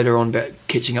on to later on about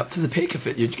catching up to the pack if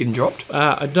you're getting dropped?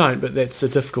 I don't, but that's a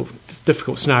difficult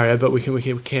scenario. But we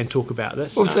can talk about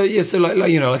this. Also, so like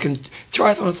in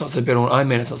triathlon, it's not so bad. On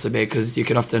Ironman, it's not so bad because you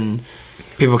can often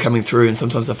people are coming through, and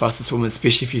sometimes the fastest swimmers,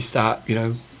 especially if you start,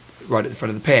 right at the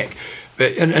front of the pack.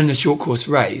 But in a short course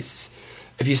race,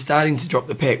 if you're starting to drop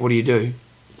the pack, what do?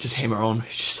 Just hammer on.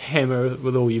 Just hammer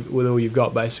with all you've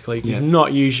got, basically. There's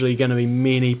not usually going to be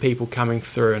many people coming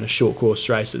through in a short course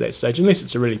race at that stage, unless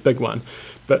it's a really big one.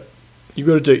 But you've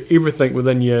got to do everything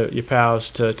within your powers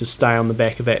to stay on the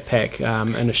back of that pack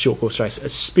in a short course race,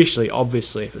 especially,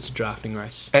 obviously, if it's a drafting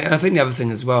race. And I think the other thing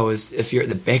as well is if you're at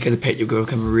the back of the pack, you've got to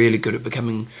become really good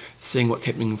at seeing what's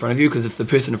happening in front of you, because if the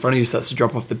person in front of you starts to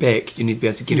drop off the back, you need to be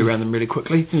able to get around them really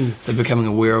quickly. So becoming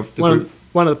aware of the group.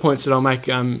 One of the points that I'll make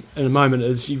in a moment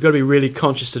is you've got to be really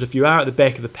conscious that if you are at the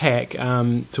back of the pack,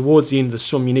 towards the end of the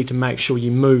swim, you need to make sure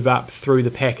you move up through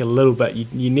the pack a little bit.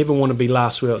 You never want to be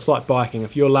last wheel. It's like biking.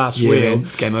 If you're last wheel, man,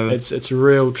 it's game over. It's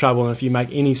real trouble, and if you make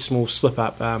any small slip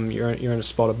up, you're in a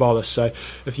spot of bother. So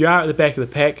if you are at the back of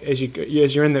the pack, as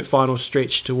you're in that final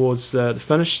stretch towards the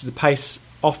finish, the pace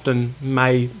often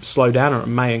may slow down or it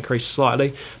may increase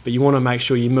slightly, but you want to make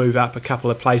sure you move up a couple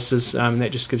of places, and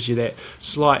that just gives you that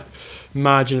slight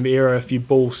margin of error if you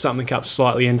ball something up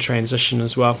slightly in transition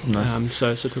as well. Nice.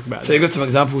 So talk about that. So you've got some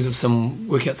examples of some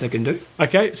workouts they can do?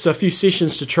 Okay, so a few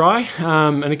sessions to try.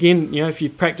 And again, if you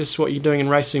practice what you're doing in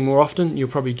racing more often, you'll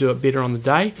probably do it better on the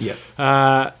day.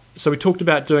 Yeah. So we talked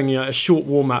about doing a short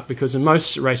warm-up, because in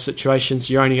most race situations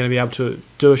you're only going to be able to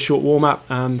do a short warm-up.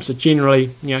 So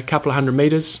generally, a couple of 100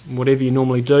 metres, whatever you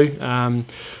normally do. Now,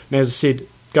 as I said,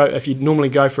 if you normally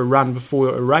go for a run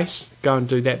before a race, go and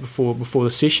do that before the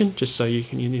session, just so you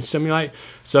can simulate.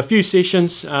 So a few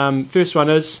sessions. First one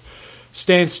is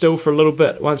stand still for a little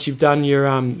bit once you've done your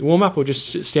warm-up, or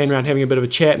just stand around having a bit of a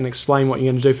chat and explain what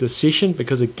you're going to do for the session,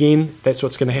 because again, that's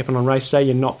what's going to happen on race day.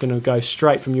 You're not going to go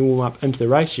straight from your warm-up into the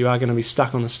race. You are going to be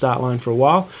stuck on the start line for a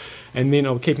while, and then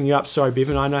I'm keeping you up. Sorry,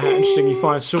 Bevan, I know how interesting you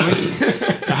find swimming.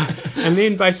 And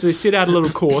then basically set out a little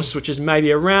course, which is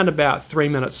maybe around about 3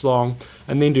 minutes long,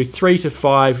 and then do 3 to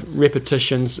 5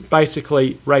 repetitions,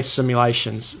 basically race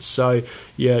simulations. So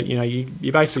you're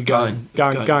basically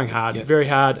going hard, very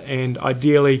hard, and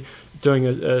ideally doing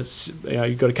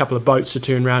you've got a couple of boats to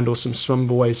turn around or some swim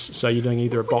buoys. So you're doing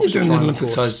either a box or you're doing triangle an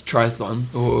Olympic-sized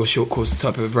triathlon or short course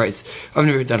type of race. I've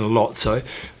never done a lot, so.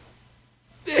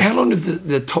 How long does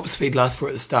the top speed last for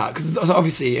at the start? Because it's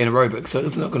obviously anaerobic, so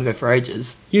it's not going to go for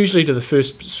ages. Usually to the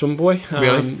first swim buoy.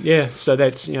 Really? Yeah, so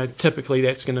that's, typically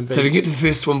that's going to be... So if you get to the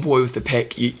first swim buoy with the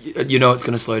pack, you know it's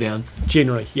going to slow down?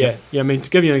 Generally, yeah. I mean, to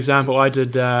give you an example, I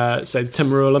did, the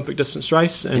Timaru Olympic distance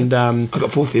race, and... I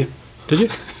got fourth there. Did you?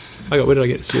 Where did I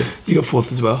get this year? You got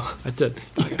fourth as well. I did.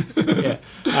 Okay.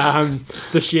 Yeah.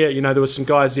 This year, there were some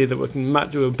guys there that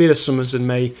were better swimmers than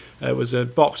me. It was a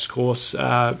box course, 2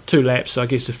 laps. So I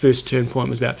guess the first turn point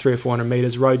was about 300 or 400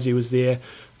 metres. Rhodesy was there,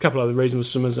 a couple of other reasonable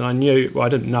swimmers, and I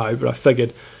didn't know, but I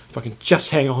figured if I can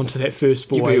just hang on to that first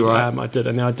buoy, right. I did.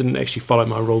 And then I didn't actually follow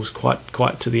my rules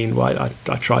quite to the end. I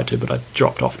tried to, but I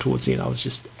dropped off towards the end. I was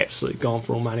just absolutely gone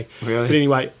for all money. Really? But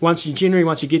anyway, once you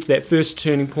get to that first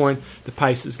turning point, the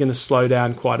pace is going to slow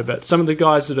down quite a bit. Some of the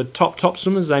guys that are top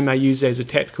swimmers, they may use it as a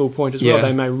tactical point as well.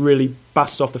 They may really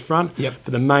bust off the front, but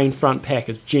the main front pack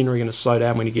is generally going to slow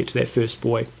down when you get to that first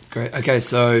buoy. Great. Okay,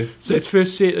 so its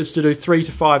first set is to do 3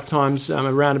 to 5 times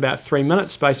around about 3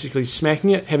 minutes, basically smacking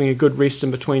it, having a good rest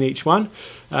in between each one.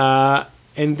 And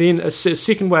then a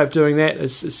second way of doing that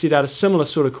is set out a similar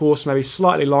sort of course, maybe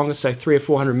slightly longer, say 300 or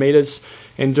 400 metres,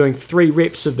 and doing 3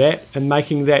 reps of that and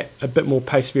making that a bit more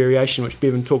pace variation, which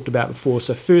Bevan talked about before.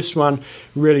 So first one,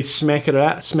 really smack it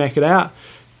out.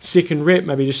 Second rep,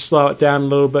 maybe just slow it down a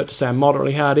little bit to say a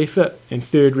moderately hard effort, and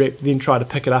third rep, then try to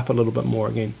pick it up a little bit more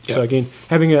again. Yep. So again,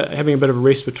 having a bit of a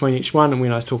rest between each one, and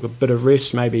when I talk a bit of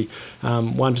rest, maybe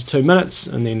 1 to 2 minutes,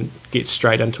 and then get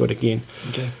straight into it again.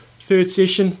 Okay. Third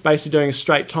session, basically doing a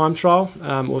straight time trial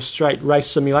or straight race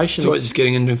simulation. So just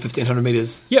getting into 1,500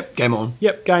 metres? Yep. Game on?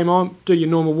 Yep, game on. Do your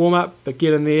normal warm-up, but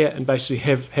get in there and basically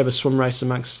have a swim race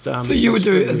amongst... so you would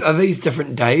do... Are these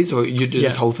different days, or you do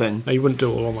this whole thing? No, you wouldn't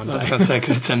do it all on one day. I was going to say,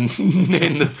 because it's a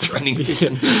mammoth training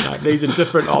session. No, these are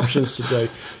different options to do.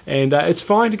 And it's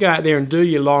fine to go out there and do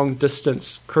your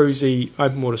long-distance, cruisy,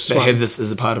 open-water swim. But have this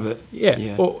as a part of it?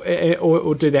 Yeah.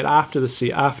 Or do that after the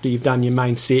set, after you've done your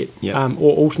main set,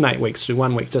 or alternate weeks, do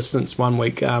 1 week distance, 1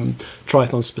 week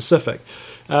triathlon specific.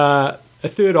 A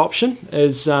third option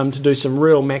is to do some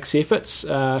real max efforts.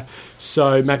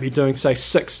 So maybe doing, say,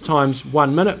 6 times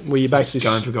 1 minute, where you're basically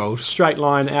going for gold. Straight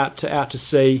line out to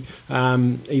sea,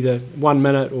 either 1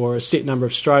 minute or a set number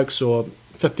of strokes or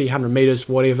 50, 100 metres,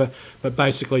 whatever. But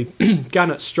basically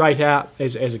gun it straight out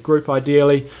as a group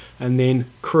ideally, and then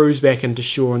cruise back into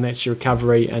shore, and that's your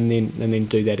recovery, and then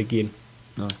do that again.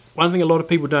 Nice. One thing a lot of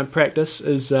people don't practice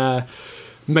is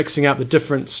mixing up the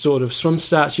different sort of swim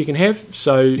starts you can have.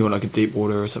 So you want like a deep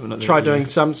water or something like that? Try doing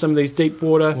some of these deep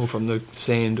water. Or from the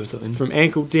sand or something. From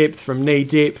ankle depth, from knee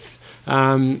depth.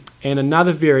 And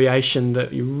another variation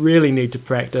that you really need to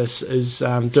practice is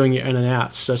doing your in and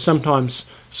outs. So sometimes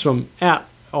swim out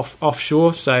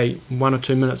offshore, say 1 or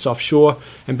 2 minutes offshore,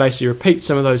 and basically repeat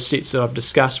some of those sets that I've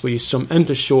discussed, where you swim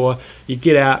into shore, you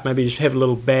get out, maybe just have a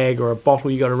little bag or a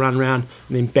bottle you got to run around,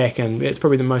 and then back in. That's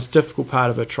probably the most difficult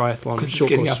part of a triathlon. Because it's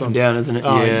getting up and down, isn't it?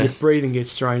 Yeah. Your breathing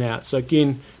gets thrown out. So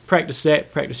again, practice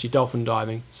that, practice your dolphin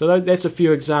diving. So that's a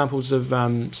few examples of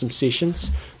some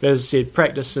sessions. But as I said,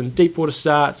 practice in deep water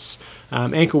starts,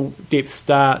 ankle depth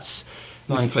starts.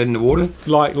 Lying flat in the water?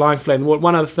 Lying flat in the water.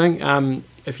 One other thing,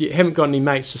 if you haven't got any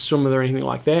mates to swim with or anything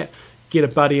like that, get a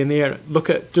buddy in there.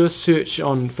 Do a search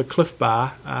for Cliff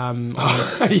Bar. And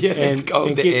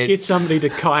get somebody to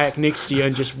kayak next to you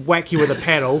and just whack you with a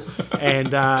paddle,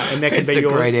 and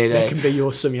that can be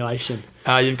your simulation.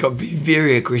 You've got to be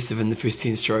very aggressive in the first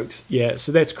 10 strokes. Yeah,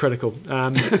 so that's critical.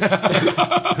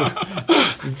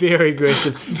 Very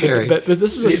aggressive. Very. But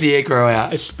this is let the aggro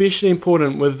out. Especially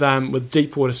important with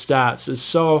deep water starts. Is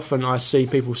so often I see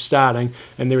people starting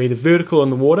and they're either vertical in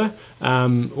the water,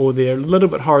 or they're a little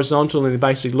bit horizontal and they're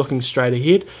basically looking straight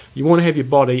ahead. You want to have your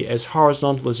body as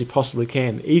horizontal as you possibly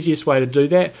can. The easiest way to do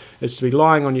that is to be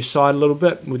lying on your side a little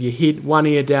bit with your head, one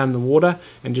ear down in the water,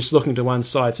 and just looking to one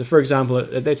side. So for example,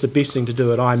 that's the best thing to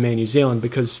do at Ironman New Zealand,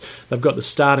 because they've got the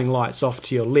starting lights off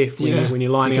to your left when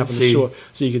you're lining up on the shore,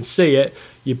 so you can see it.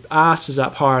 Your ass is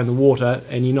up higher in the water,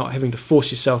 and you're not having to force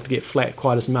yourself to get flat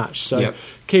quite as much. So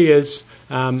key is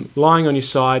lying on your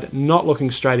side, not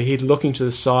looking straight ahead, looking to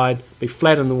the side, be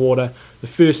flat in the water. The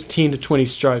first 10 to 20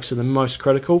 strokes are the most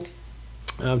critical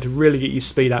to really get your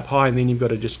speed up high, and then you've got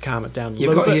to just calm it down a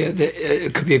little bit.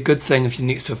 It could be a good thing if you're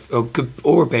next to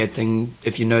or a bad thing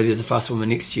if you know there's a fast swimmer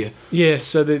next to you. Yeah,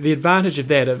 so the advantage of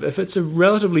that, if it's a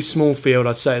relatively small field,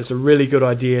 I'd say it's a really good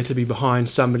idea to be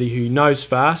behind somebody who knows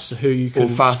fast, who you can... Or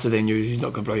faster than you, who's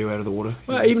not going to blow you out of the water.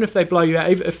 Well, even if they blow you out,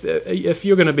 if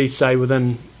you're going to be, say,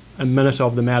 within a minute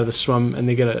of them out of the swim, and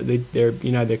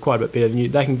they're quite a bit better than you,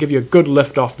 they can give you a good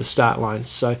lift off the start line.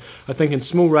 So I think in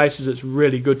small races it's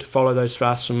really good to follow those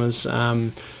fast swimmers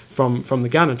from the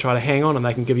gun and try to hang on, and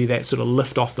they can give you that sort of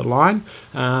lift off the line.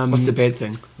 What's the bad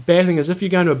thing? The bad thing is if you're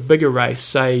going to a bigger race,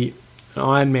 say an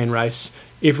Ironman race,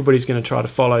 everybody's going to try to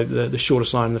follow the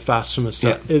shortest line in the fast swimmers, so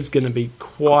it is going to be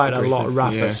quite a lot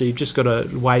rougher. So you've just got to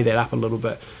weigh that up a little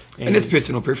bit. And it's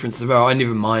personal preference as well. I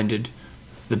never minded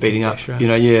the beating up, I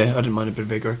didn't mind a bit of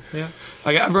aggro. Yeah.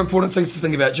 Okay, other important things to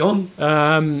think about, John.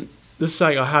 This is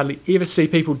something I hardly ever see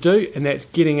people do, and that's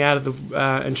getting out of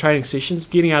the in training sessions,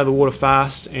 getting out of the water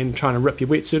fast and trying to rip your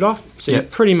wetsuit off. So you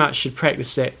pretty much should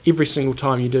practice that every single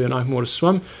time you do an open water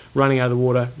swim, running out of the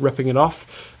water, ripping it off.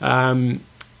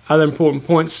 Other important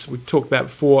points we talked about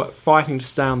before: fighting to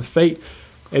stay on the feet.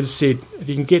 As I said, if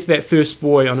you can get to that first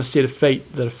buoy on a set of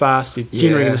feet that are fast, they're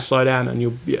generally going to slow down, and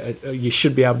you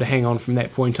should be able to hang on from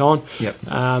that point on.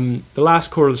 The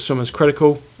last quarter of the swim is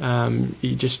critical.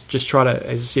 You just try to,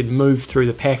 as I said, move through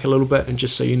the pack a little bit, and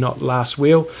just so you're not last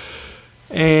wheel.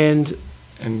 And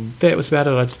that was about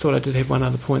it. I just thought I did have one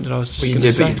other point that I was just going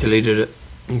to say. But you deleted it.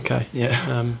 Okay.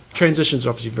 Yeah. Transitions are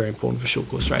obviously very important for short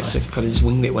course racing. You kind of just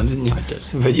winged that one, didn't you? I did.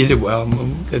 But you did well.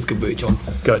 That's good work, John.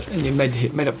 Good. And you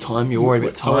made up time. You were worried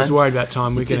about time. I was worried about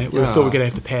time. We thought we were going to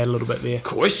have to pad a little bit there.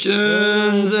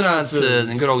 Questions and answers.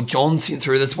 And good old John sent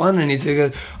through this one, and he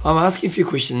said, I'm asking a few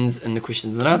questions in the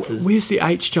questions and answers. Where's the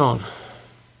H, John?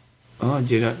 Oh,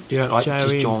 you don't like J-O-N.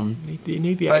 just John? You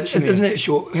need the H. Isn't that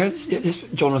short? How's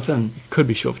Jonathan? It could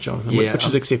be short for Jonathan, which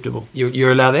is acceptable.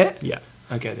 You allow that? Yeah.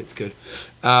 Okay, that's good.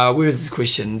 Where is this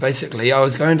question? Basically, I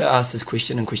was going to ask this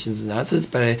question in questions and answers,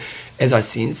 but as I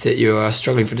sense that you are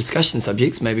struggling for discussion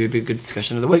subjects, maybe it would be a good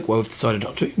discussion of the week. Well, we've decided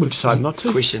not to. We've decided not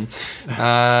to. Question.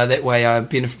 That way I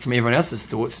benefit from everyone else's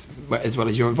thoughts as well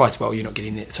as your advice. Well, you're not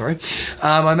getting that, sorry.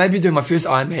 I may be doing my first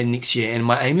Ironman next year, and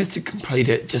my aim is to complete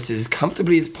it just as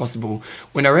comfortably as possible.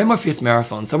 When I ran my first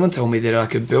marathon, someone told me that I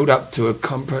could build up to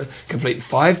complete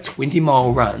 5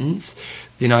 20-mile runs.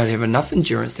 Then I'd have enough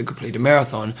endurance to complete a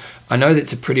marathon. I know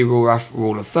that's a pretty rough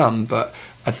rule of thumb, but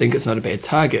I think it's not a bad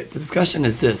target. The discussion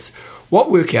is this: What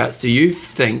workouts do you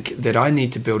think that I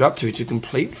need to build up to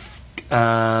complete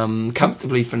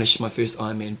comfortably finish my first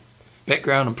Ironman?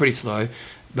 Background, I'm pretty slow,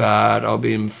 but I'll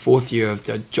be in 4th year of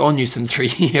the John Newsom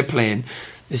 3-year plan.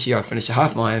 This year I finished a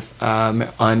half my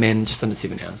Ironman just under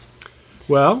 7 hours.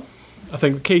 Well, I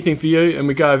think the key thing for you, and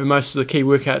we go over most of the key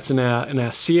workouts in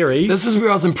our series. This is where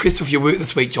I was impressed with your work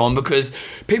this week, John, because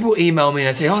people email me and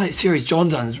they say, "Oh, that series John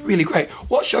done is really great.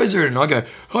 What shows are it?" And I go,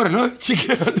 "I don't know. Check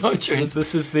it out on iTunes."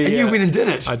 This is the and you went and did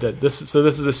it. I did. This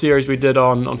is a series we did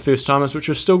on first timers, which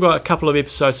we've still got a couple of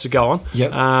episodes to go on.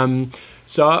 Yep.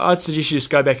 So I'd suggest you just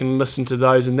go back and listen to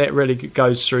those, and that really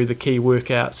goes through the key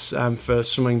workouts for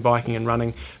swimming, biking, and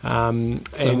running.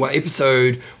 So what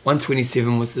episode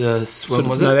 127 was the swim,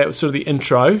 was it? No, that was sort of the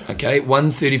intro. Okay,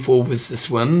 134 was the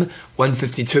swim,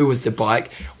 152 was the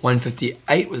bike,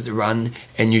 158 was the run,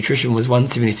 and nutrition was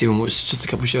 177, which was just a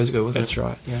couple of shows ago, wasn't it? That's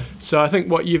right, yeah. So I think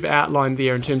what you've outlined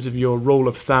there in terms of your rule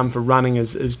of thumb for running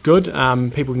is good.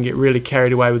 People can get really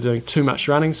carried away with doing too much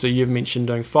running, so you've mentioned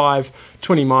doing 5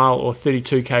 20-mile or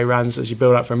 32k runs as you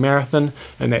build up for a marathon,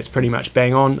 and that's pretty much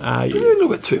bang on. Isn't it a little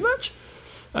bit too much?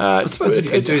 I suppose if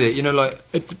you could do that,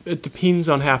 it depends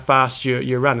on how fast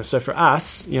you're running. So for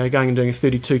us, going and doing a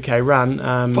 32k run,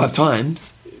 5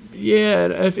 times. Yeah,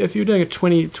 if you're doing a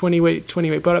 20 week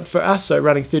build up for us, so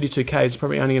running 32k is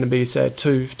probably only going to be say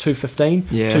 215,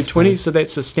 220. So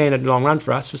that's a standard long run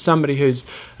for us. For somebody who's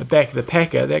a back of the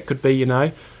packer, that could be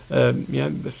a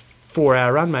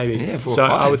 4-hour run maybe. Yeah, 4 so or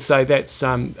 5. I would say that's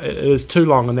it is too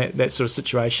long in that sort of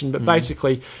situation. But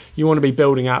basically, you want to be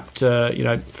building up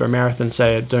to for a marathon,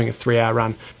 say doing a 3-hour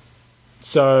run.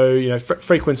 So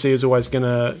frequency is always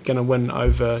gonna win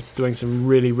over doing some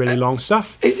really long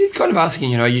stuff. It's kind of asking,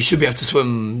 you should be able to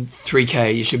swim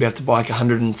 3k, you should be able to bike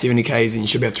 170k's, and you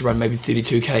should be able to run maybe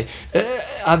 32k.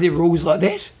 Are there rules like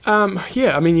that?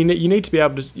 Yeah, I mean you need to be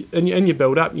able to in your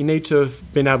build up. You need to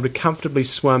have been able to comfortably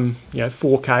swim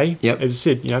 4k. Yep. As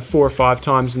I said, 4 or 5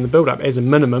 times in the build up as a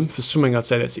minimum. For swimming, I'd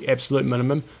say that's the absolute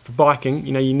minimum. For biking,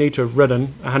 you need to have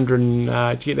ridden 100.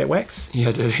 Did you get that wax? Yeah,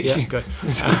 I did. Yeah, good.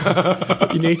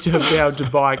 You need to be able to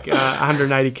bike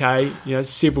 180k,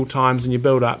 several times in your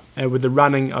build up. And with the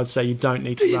running, I'd say you don't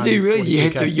need to run. Do you really?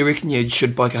 42K. You reckon you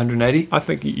should bike 180? I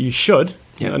think you should.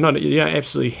 Yep. You don't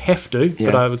absolutely have to,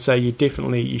 but I would say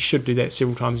you should do that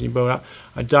several times in your build up.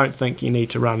 I don't think you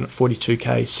need to run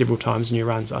 42k several times in your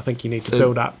runs. I think you need to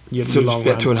build up your long run.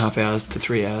 About 2.5 hours to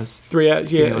 3 hours. 3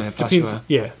 hours, yeah. It depends.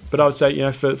 Yeah, but I would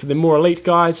say for the more elite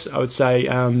guys, I would say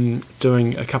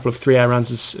doing a couple of 3-hour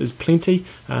runs is plenty.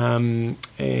 And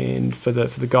for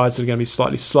the guys that are going to be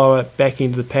slightly slower, back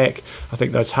into the pack, I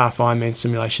think those half Ironman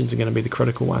simulations are going to be the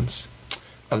critical ones.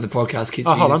 Of the podcast kids.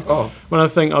 Hold on. One other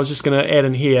thing I was just going to add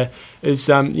in here is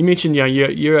you mentioned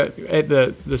you're at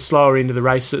the slower end of the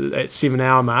race at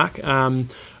 7-hour mark. I'd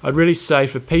really say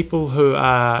for people who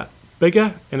are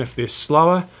bigger and if they're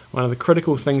slower, one of the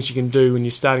critical things you can do when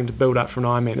you're starting to build up for an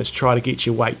Ironman is try to get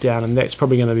your weight down, and that's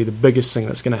probably going to be the biggest thing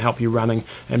that's going to help you running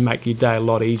and make your day a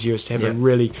lot easier, is to have a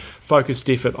really focused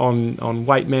effort on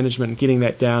weight management and getting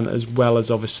that down, as well as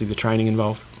obviously the training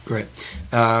involved. Great.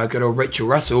 Good old Rachel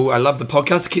Russell. I love the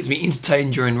podcast. It keeps me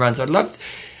entertained during runs. I'd love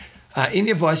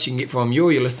any advice you can get from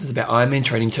your listeners about Ironman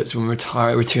training tips when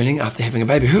returning after having a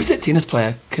baby. Who was that tennis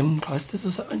player? Kim Clijsters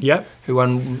or something? Yep. Who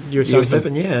won US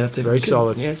Open? Yeah. Very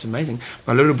solid. Yeah, it's amazing.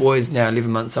 My little boy is now 11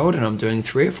 months old, and I'm doing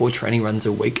 3 or 4 training runs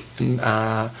a week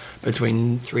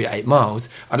between 3 to 8 miles.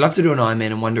 I'd love to do an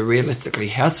Ironman and wonder realistically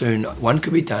how soon one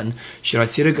could be done. Should I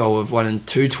set a goal of one in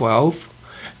 2012.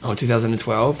 I'm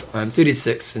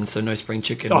 36, and so no spring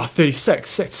chicken.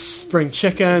 36. That's spring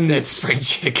chicken. That's spring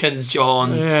chickens,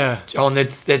 John. Yeah. John,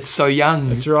 that's so young.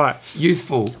 That's right. It's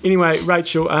youthful. Anyway,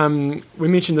 Rachel, we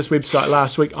mentioned this website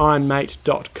last week,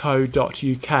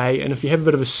 ironmate.co.uk, and if you have a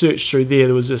bit of a search through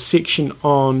there was a section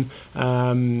on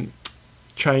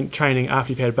training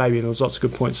after you've had a baby, and there was lots of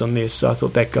good points on there, so I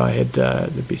thought that guy had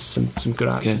some good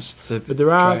answers. Okay, so but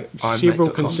there are several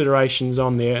considerations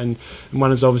on there, and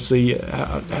one is obviously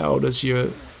how old is your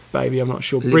baby? I'm not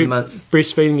sure. 11 months.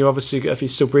 Breastfeeding, you obviously, if you're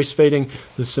still breastfeeding,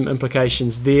 there's some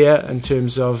implications there in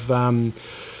terms of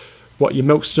what your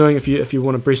milk's doing. If you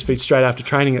want to breastfeed straight after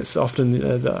training, it's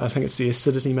often I think it's the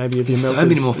acidity maybe of your milk. So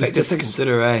many more factors to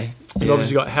consider, eh? You've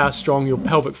obviously got how strong your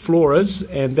pelvic floor is,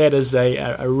 and that is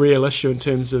a real issue in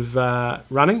terms of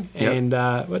running. Yep. And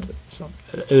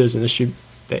it is an issue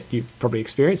that you've probably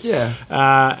experienced. Yeah.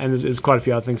 And there's quite a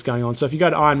few other things going on. So if you go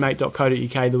to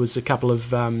ironmate.co.uk, there was a couple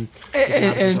of and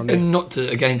not to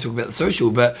again talk about the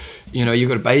social, but you've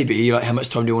got a baby. Like, how much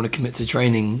time do you want to commit to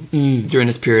training during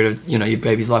this period of your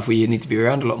baby's life where you need to be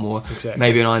around a lot more? Exactly.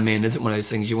 Maybe an Ironman isn't one of those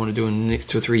things you want to do in the next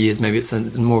 2 or 3 years. Maybe it's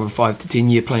more of a 5 to 10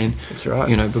 year plan. That's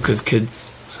right. Because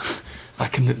kids are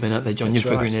commitment, aren't they, John? That's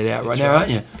You're figuring it out That's now,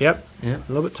 aren't you? Yep. Yeah. A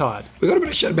little bit tired. We got a bit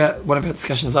of shit about one of our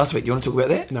discussions last week. Do you want to talk about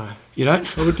that? No. You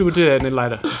don't? We'll do that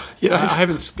later. You don't? I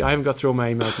haven't got through all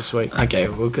my emails this week. Okay,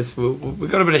 well, because we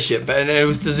got a bit of shit, but it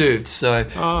was deserved. So.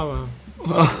 Oh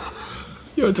well.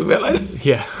 You want to talk about it later?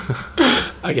 Yeah.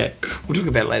 Okay, we'll talk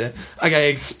about it later.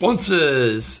 Okay,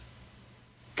 sponsors.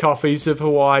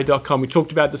 Coffeesofhawaii.com. We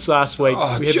talked about this last week.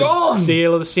 Oh, we have John! The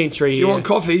deal of the century. If you want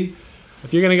coffee.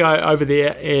 If you're going to go over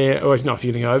there,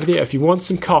 if you want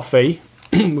some coffee,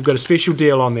 we've got a special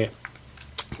deal on there.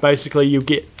 Basically, you'll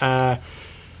get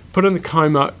put in the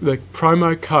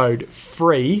promo code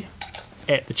FREE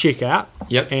at the checkout.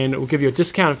 Yep. And it will give you a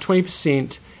discount of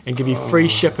 20% and give you free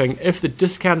shipping if the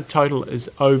discounted total is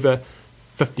over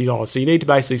 $50. So you need to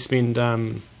basically spend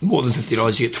more than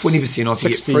 $50. You get 20% off. You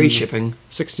get free shipping.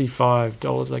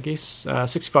 $65, I guess.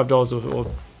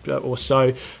 $65 or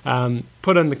so.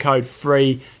 Put in the code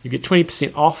FREE. You get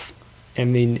 20% off,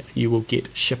 and then you will get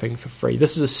shipping for free.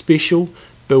 This is a special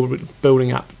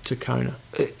building up to Kona.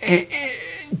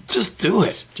 Just do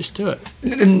it. Just do it.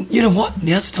 And you know what?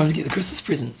 Now's the time to get the Christmas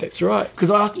presents. That's right. Because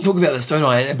I often talk about this, don't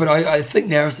I? But I think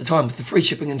now is the time. With the free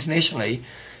shipping internationally,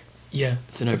 yeah,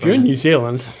 it's a no-brainer. If you're in New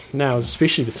Zealand, now is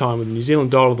especially the time with the New Zealand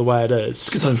dollar the way it is. It's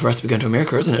a good time for us to be going to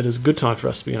America, isn't it? It is a good time for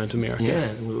us to be going to America.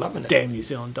 Yeah, we're loving it. Damn New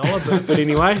Zealand dollar. But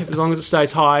anyway, as long as it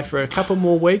stays high for a couple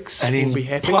more weeks, and we'll be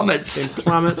happy. Plummets. Then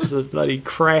plummets, a bloody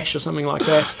crash or something like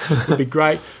that would be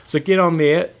great. So get on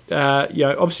there.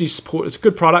 Obviously support. It's a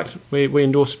good product. We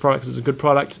endorse the product because it's a good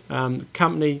product. The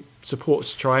company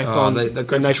supports triathlon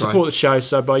and they support the show.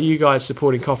 So by you guys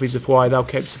supporting Coffees of Hawaii, they'll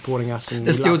keep supporting us. And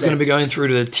this deal's going to be going through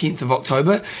to the 10th of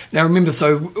October. Now remember,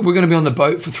 so we're going to be on the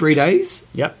boat for 3 days.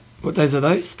 Yep. What days are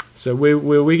those? So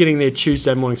we're getting there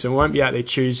Tuesday morning, so we won't be out there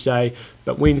Tuesday,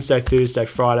 but Wednesday, Thursday,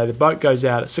 Friday. The boat goes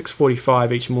out at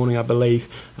 6:45 each morning, I believe.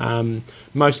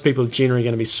 Most people are generally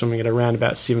going to be swimming at around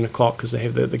about 7 o'clock because they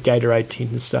have the Gatorade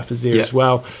tent and stuff is there as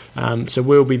well. So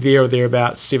we'll be there or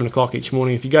thereabouts 7 o'clock each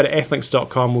morning. If you go to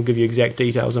athlinks.com, we'll give you exact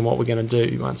details on what we're going to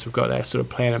do once we've got that sort of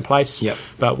plan in place. Yep.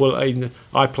 But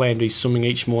I plan to be swimming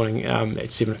each morning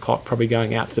at 7 o'clock, probably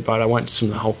going out to the boat. I won't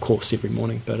swim the whole course every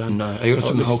morning. But no, are you going to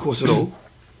swim the whole course at all?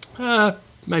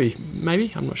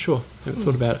 Maybe. I'm not sure. I haven't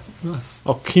thought about it. Nice.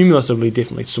 I'll cumulatively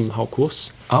definitely swim the whole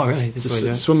course. Oh, really?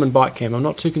 It's swim and bike camp. I'm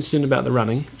not too concerned about the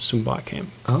running. Swim bike camp.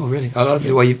 Oh, really? I love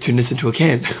the way you've turned this into a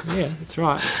camp. Yeah, that's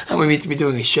right. Aren't we meant to be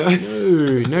doing a show?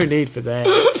 No need for that.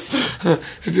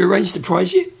 Have you arranged the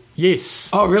prize yet?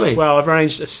 Yes. Oh, really? Well, I've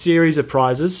arranged a series of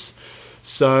prizes.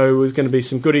 So there's going to be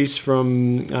some goodies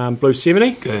from Blue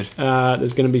 70. Good.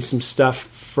 There's going to be some stuff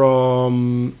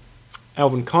from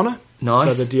Alvin Connor.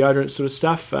 Nice. So the deodorant sort of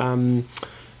stuff.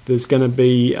 There's going to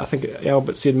be, I think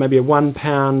Albert said, maybe a 1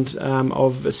 pound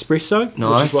of espresso,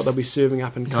 nice. Which is what they'll be serving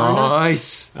up in Kona.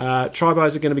 Nice.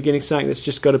 Tribos are going to be getting something that's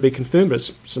just got to be confirmed, but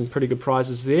some pretty good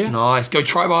prizes there. Nice. Go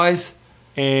Tribos.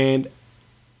 And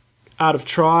out of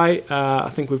Tri, I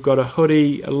think we've got a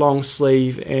hoodie, a long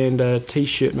sleeve, and a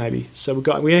T-shirt maybe. So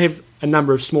we have a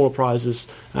number of smaller prizes.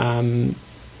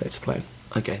 That's a plan.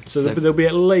 Okay. So there'll be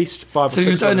at least 5 or 6. So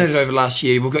you've donated over last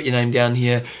year. We've got your name down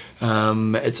here.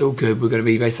 It's all good. We're going to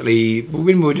be basically...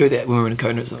 When we'll do that, when we're in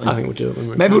Kona or something. I think we'll do it when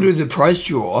we're in Maybe Kona. we'll do the prize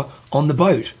draw on the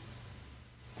boat.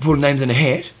 Put names in a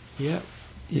hat. Yeah.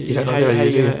 You don't know how that, are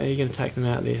you going to take them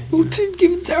out there? Well,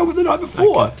 give it to Albert the night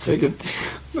before. Okay. So you could...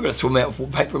 I'm not going to swim out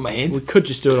with paper in my hand. We could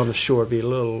just do it on the shore. It'd be a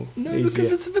little easier.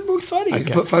 Because it's a bit more exciting. Okay. You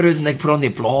can put photos and they can put it on their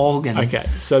blog. And Okay,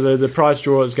 so the prize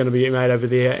draw is going to be made over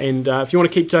there. And if you want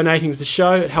to keep donating to the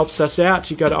show, it helps us out.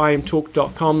 You go to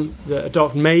imtalk.com,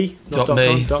 .me.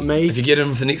 If you get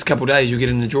in for the next couple of days, you'll get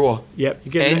in the draw. Yep.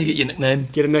 You get your nickname.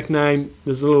 Get a nickname.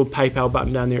 There's a little PayPal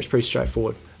button down there. It's pretty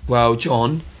straightforward. Well,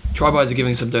 John... Tri-Buys are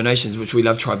giving some donations, which we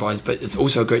love Tri-Buys, but it's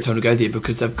also a great time to go there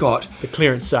because they've got... The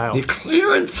clearance sale.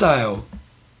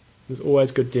 There's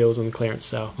always good deals on the clearance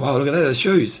sale. Wow, look at that, those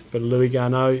shoes. But Louis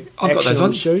Garneau. I've got those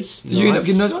ones. Shoes. Did you end up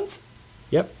getting those ones?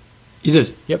 Yep. You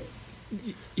did? Yep.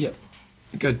 Yep.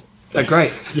 Good. They're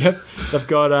great. Yep. They've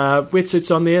got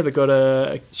wetsuits on there. They've got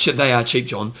a... Shit, they are cheap,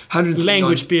 John.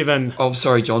 Language Bevan. Oh,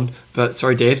 sorry, John.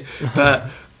 Sorry, Dad.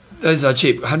 But... Those are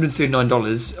cheap,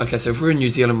 $139. Okay, so if we're in New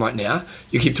Zealand right now,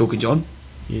 you keep talking, John.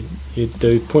 You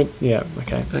do point, yeah,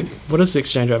 okay. What is the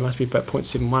exchange rate? It must be about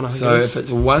 0.71, I think. So if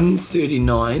it's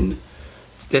 $139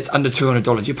 That's under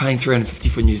 $200. You're paying $350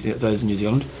 for those in New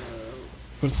Zealand.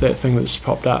 What's that thing that just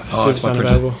popped up? Oh, it's my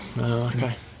printer. Oh,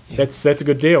 okay. Yeah. That's a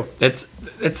good deal. That's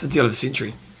the deal of the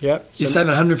century. Yeah. You're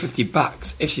saving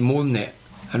 $150. Actually, more than that.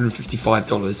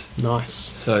 $155. Nice.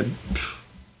 So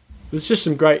there's just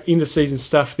some great end of season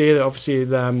stuff there that obviously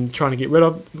trying to get rid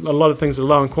of. A lot of things are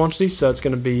low in quantity, so it's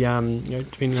going to be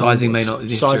depending sizing on may not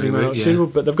necessarily work, suitable.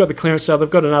 But they've got the clearance sale. They've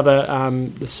got another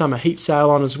the summer heat sale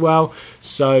on as well.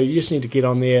 So you just need to get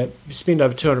on there. If you spend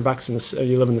over $200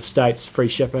 you live in the States, free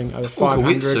shipping over $500. A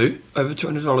wetsuit over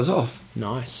 $200 off.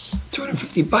 Nice.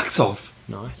 $250 off.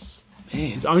 Nice.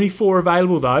 Man. There's only 4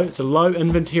 available though. It's a low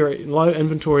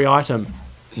inventory item.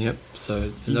 Yep.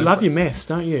 So you love your maths,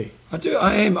 don't you? I do.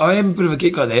 I am a bit of a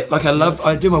geek like that. Like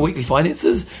I do my weekly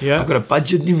finances. Yeah. I've got a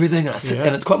budget and everything, and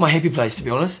and it's quite my happy place, to be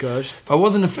honest. Good. If I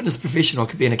wasn't a fitness professional, I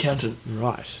could be an accountant.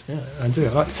 Right. Yeah, I do. I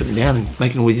like sitting down and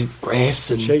making all these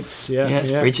graphs and spreadsheets. Yeah.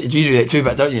 Spreadsheets. You do that too,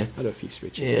 but don't you? I do a few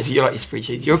spreadsheets. Yeah, you like your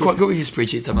spreadsheets. You're quite good with your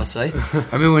spreadsheets, I must say. I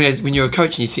remember when you were a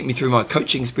coach and you sent me through my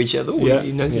coaching spreadsheet.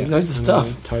 He knows the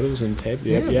stuff. Totals and tab.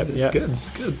 Good. It's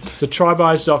good. So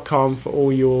trybuys.com for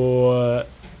all your.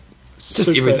 Just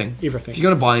everything. If you're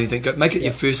going to buy anything, make it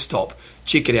your first stop.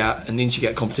 Check it out, and then check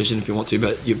out competition if you want to,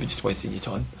 but you're just wasting your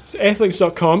time. So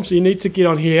athlinks.com, so you need to get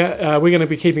on here. We're going to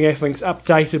be keeping Athlinks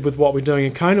updated with what we're doing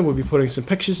in Kona. We'll be putting some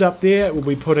pictures up there. We'll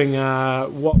be putting where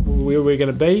we're going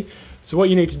to be. So what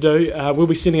you need to do, we'll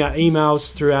be sending out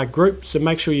emails through our group, so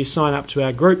make sure you sign up to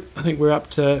our group. I think we're up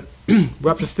to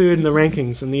third in the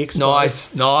rankings in the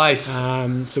expo.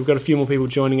 Nice. So we've got a few more people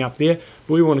joining up there.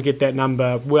 But we want to get that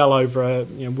number well over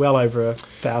 1,000, well over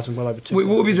 2,000.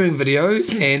 We'll be doing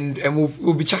videos and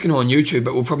we'll be chucking them on YouTube,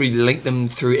 but we'll probably link them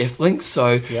through Athlinks. So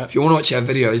if you want to watch our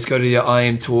videos, go to the I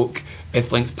Am Talk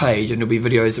Athlinks page, and there'll be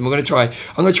videos. And I'm going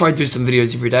to try and do some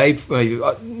videos every day.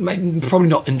 Probably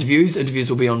not interviews. Interviews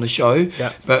will be on the show,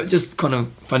 but just kind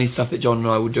of funny stuff that John and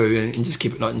I will do, and just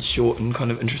keep it nice and short and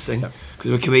kind of interesting. Because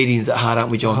we're comedians at heart,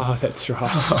 aren't we, John? Oh, that's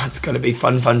right. It's going to be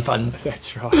fun.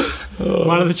 That's right.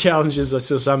 One of the challenges I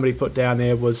saw somebody put down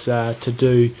there was to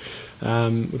do.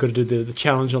 We've got to do the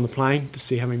challenge on the plane to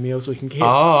see how many meals we can get.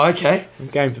 Oh, okay. I'm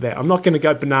game for that. I'm not going to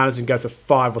go bananas and go for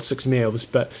 5 or 6 meals,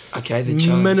 but the challenge.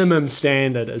 Minimum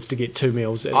standard is to get 2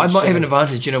 meals. I might have an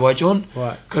advantage. You know why, John?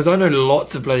 Why? Because I know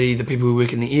lots of the people who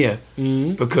work in the air.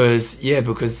 Because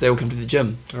they all come to the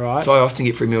gym. Right. So I often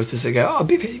get free meals just to go, oh,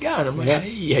 Biff, how you going? I'm like,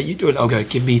 hey, how you doing? I'll go,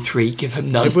 give me 3, give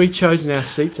him none. Have we chosen our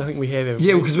seats? I think we have.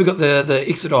 Yeah, because we got the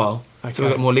exit aisle. Okay. So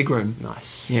we've got more leg room.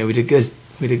 Nice. Yeah, we did good.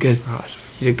 Right.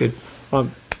 You did good. I'm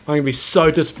going to be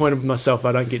so disappointed with myself if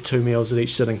I don't get 2 meals at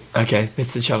each sitting. Okay,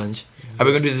 that's the challenge. Are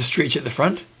we going to do the stretch at the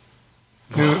front?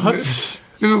 What?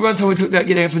 Remember one time we talked about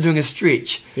getting up and doing a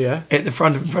stretch? Yeah. At the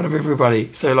front, in front of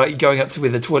everybody. So like going up to where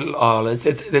the toilet aisle is.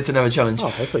 That's another challenge. Oh,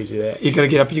 hopefully do that. You got to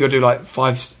get up and you got to do like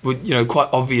 5, quite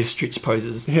obvious stretch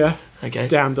poses. Yeah. Okay.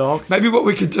 Down dog. Maybe what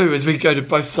we could do is we could go to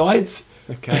both sides.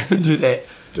 Okay. And do that.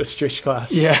 Do a stretch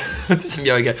class. Yeah. Do some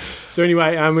yoga. So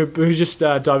anyway, we just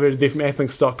diverted there from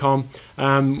athlinks.com.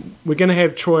 We're going to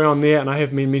have Troy on there, and I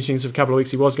have been mentioning this for a couple of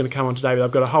weeks. He was going to come on today, but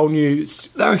I've got a whole new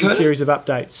series of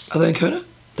updates. Are they in Kona?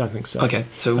 Don't think so. Okay,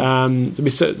 so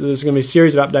there's going to be a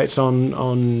series of updates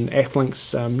on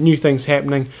Athlinks, new things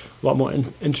happening, a lot more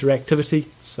interactivity.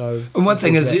 So, and one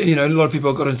thing is, a lot of people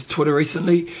have got into Twitter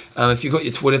recently. If you've got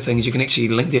your Twitter things, you can actually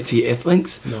link that to your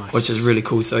Athlinks, which is really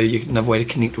cool. So you another way to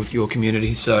connect with your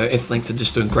community. So Athlinks are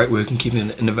just doing great work and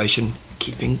keeping innovation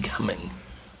coming.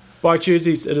 Bike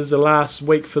Tuesdays, it is the last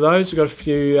week for those. We've got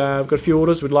a few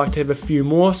orders. We'd like to have a few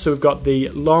more. So we've got the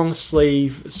long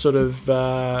sleeve sort of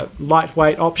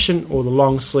lightweight option or the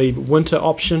long sleeve winter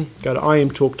option. Go to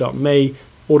imtalk.me.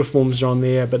 Order forms are on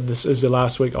there, but this is the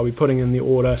last week. I'll be putting in the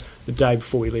order the day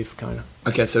before we leave for Kona.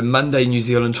 Okay, so Monday New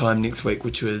Zealand time next week,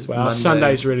 which was Monday.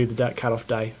 Sunday's really the cut-off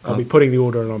day. I'll be putting the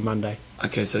order in on Monday.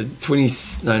 Okay, so it'll be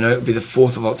the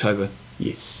 4th of October.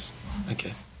 Yes.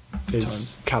 Okay.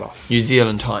 Is cut off. New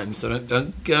Zealand time. So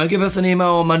don't give us an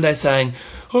email on Monday saying,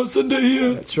 oh, Sunday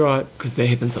here. That's right. Because that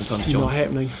happens sometimes, it's John. Not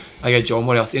happening. Okay, John,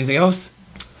 what else? Anything else?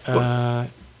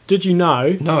 Did you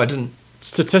know? No, I didn't.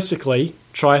 Statistically,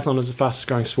 triathlon is the fastest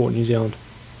growing sport in New Zealand.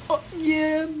 Oh,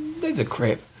 yeah, those are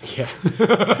crap. Yeah.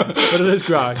 But it is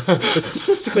growing. But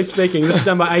statistically speaking, this is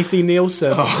done by AC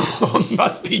Nielsen. Oh,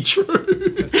 must be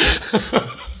true.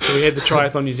 So we had the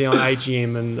Triathlon New Zealand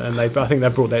AGM, and I think they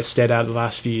brought that stat out the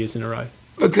last few years in a row.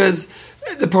 Because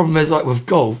the problem is, like with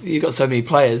golf, you've got so many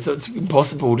players, so it's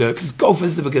impossible to... Because golf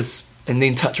is the biggest, and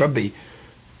then touch rugby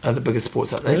are the biggest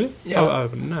sports out there. Really? Yeah. I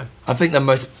wouldn't know. I think the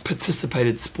most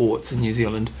participated sports in New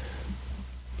Zealand.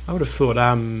 I would have thought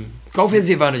Golf has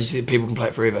the advantage that people can play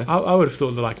it forever. I would have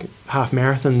thought that like half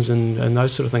marathons and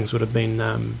those sort of things would have been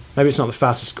maybe it's not the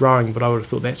fastest growing, but I would have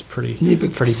thought that's pretty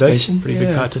big participation.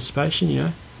 Big participation. You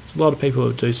know, there's a lot of people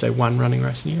who do say one running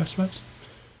race a year, I suppose.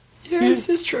 Yeah,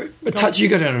 it's true. But touch, you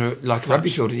go down to like rugby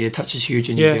field, and touch is huge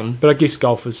in New Zealand. But I guess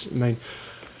golfers. I mean,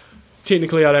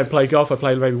 technically, I don't play golf. I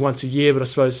play maybe once a year, but I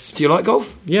suppose. Do you like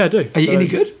golf? Yeah, I do. Are you any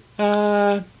good?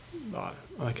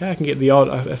 Okay, I can get the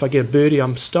odd. If I get a birdie,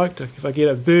 I'm stoked. If I get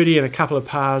a birdie and a couple of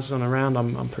pars on a round,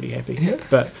 I'm pretty happy. Yeah.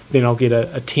 But then I'll get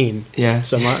a 10. Yeah.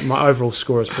 So my overall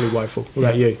score is pretty woeful. What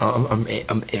about you?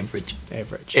 I'm average.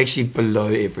 Average. Actually,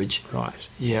 below average. Right.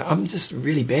 Yeah, I'm just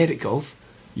really bad at golf.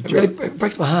 It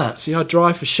breaks my heart. See, I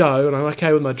drive for show, and I'm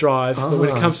okay with my drive. But when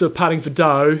it comes to putting for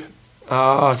dough...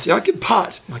 see, I can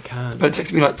putt. I can't. But it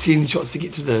takes me like 10 shots to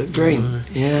get to the green.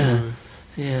 Yeah.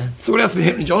 So what else has been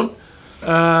happening, John?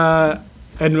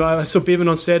 And I saw Bevan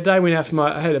on Saturday.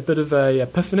 I had a bit of a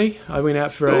epiphany. I went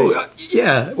out for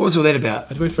what was all that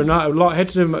about? I went for a night. I had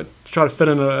to try to fit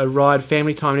in a ride,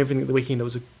 family time, and everything at the weekend. It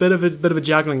was a bit of a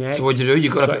juggling act. So what did you do?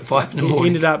 You got up at 5 in the morning.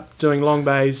 Ended up doing long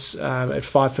bays at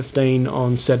 5:15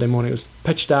 on Saturday morning. It was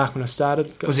pitch dark when I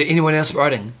started. Was there anyone else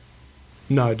riding?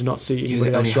 No, did not see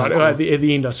anybody else riding. At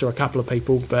the end, I saw a couple of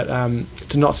people, but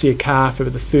did not see a car for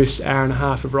the first hour and a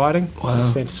half of riding. Wow.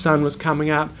 The sun was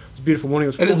coming up. A beautiful morning.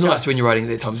 It is nice when you're riding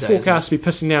at that time of day. Forecast to be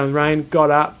pissing down with rain.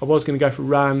 Got up. I was going to go for a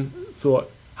run.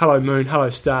 Thought, hello moon, hello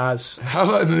stars.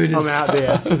 Hello moon. I'm out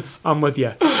there. I'm with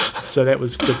you. So that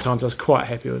was good times. I was quite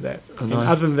happy with that. Oh, nice.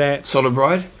 Other than that, solid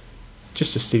ride.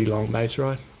 Just a steady long base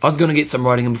ride. I was going to get some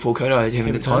riding in before Kona.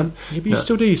 Having the time. Yeah, but you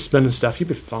still do your spin and stuff. You'll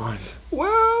be fine.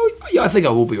 Well, yeah, I think I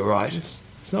will be all right. It's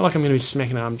not like I'm going to be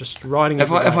smacking it. I'm just riding.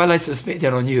 If I lace a smack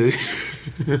down on you,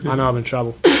 I know I'm in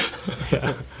trouble.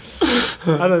 Yeah.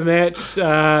 Other than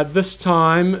that, this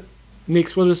time,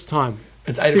 what is time?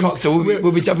 It's 8 o'clock, so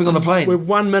we'll be jumping on the plane. We're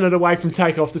 1 minute away from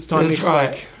takeoff this time. That's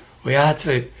right. Week. We are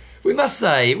too. We must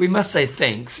say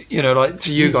thanks, like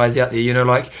to you guys out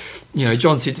there,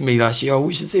 John said to me last year,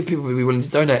 we should see if people will be willing to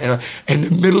donate. And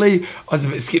admittedly, I was a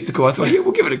bit sceptical. I thought,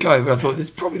 we'll give it a go. But I thought, that's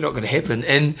probably not going to happen.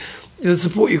 And the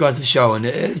support you guys have shown,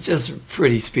 it's just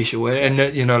pretty special. And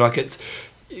it's...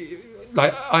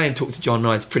 Like, I am talking to John and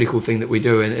I, it's a pretty cool thing that we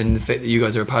do, and the fact that you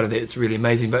guys are a part of that, it's really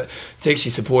amazing. But to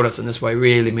actually support us in this way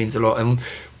really means a lot. And,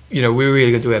 we're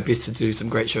really going to do our best to do some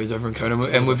great shows over in Kona.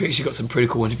 And we've actually got some pretty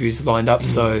cool interviews lined up,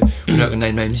 so we're not going to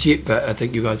name names yet, but I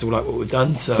think you guys will like what we've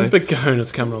done. So some big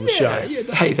kahunas coming on the show.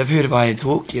 Yeah, hey, they've heard of I Am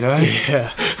Talk,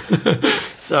 Yeah.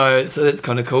 so that's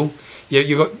kind of cool.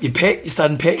 You're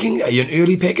starting packing? Are you an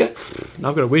early packer? No,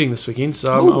 I've got a wedding this weekend,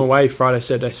 so I'm away Friday,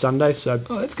 Saturday, Sunday. So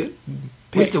that's good.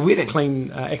 Where's the wedding? Clean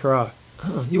Akaroa.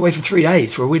 Oh, you're away for 3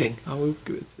 days for a wedding. Oh,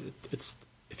 it's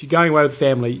if you're going away with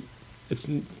family, it's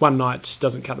one night just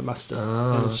doesn't cut the mustard.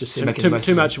 And it's just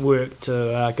too much work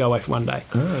to go away for 1 day.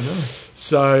 Oh, nice.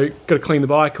 So got to clean the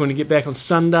bike when you get back on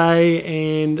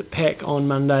Sunday and pack on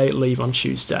Monday, leave on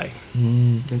Tuesday.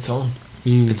 It's on.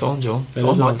 It's on, John. It's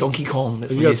on like Donkey Kong.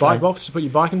 That's have you got a bike box to put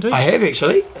your bike into? I have,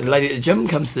 actually. A lady at the gym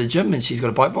comes to the gym and she's got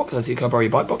a bike box. I said, can I borrow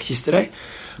your bike box yesterday?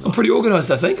 Nice. I'm pretty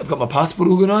organised, I think. I've got my passport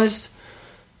organised.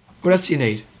 What else do you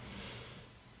need?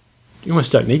 You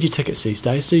almost don't need your tickets these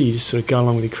days, do you? You just sort of go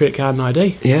along with your credit card and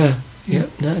ID. Yeah.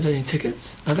 No, I don't need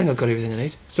tickets. I think I've got everything I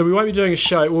need. So we won't be doing a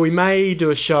show. Well, we may do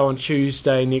a show on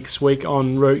Tuesday next week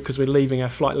en route because we're leaving. Our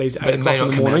flight leaves at 8 o'clock in the morning.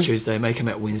 It may not come out Tuesday. It may come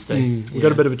out Wednesday. We've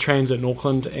got a bit of a transit in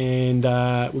Auckland and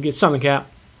we'll get something out.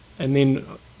 And then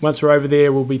once we're over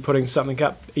there, we'll be putting something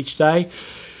up each day.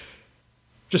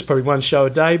 Just probably one show a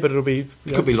day, but it'll be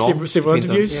could be long. several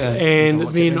interviews. And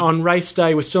then on race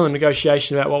day, we're still in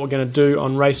negotiation about what we're going to do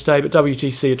on race day, but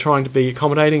WTC are trying to be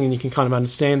accommodating, and you can kind of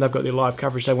understand they've got their live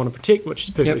coverage they want to protect, which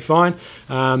is perfectly fine.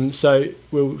 So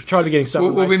we'll try to get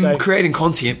something. We'll be creating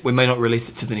content. We may not release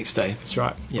it to the next day. That's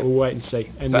right. Yep. We'll wait and see.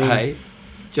 And but hey,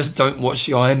 just don't watch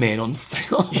the Iron Man on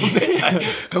that day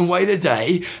and wait a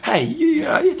day. Hey,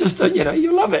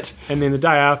 you'll love it. And then the day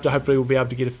after, hopefully, we'll be able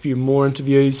to get a few more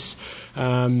interviews.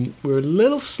 We're a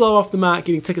little slow off the mark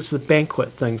getting tickets for the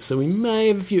banquet thing, so we may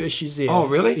have a few issues there. Oh,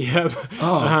 really? Yeah.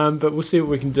 But we'll see what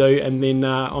we can do, and then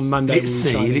on Monday let's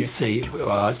see.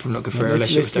 Well, it's probably not good for our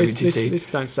relationship with WTC. Let's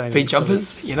don't say beach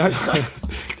jumpers, Did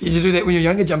you do that when you were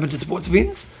younger, jump into sports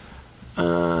events?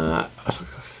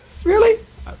 Really?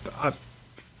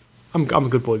 I'm a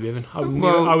good boy, Bevan.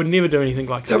 I would never do anything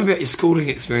like that. Tell me about your schooling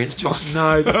experience, John.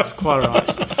 No, that's quite all right.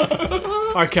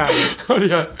 Okay.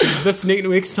 This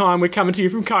next time, we're coming to you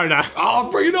from Kona.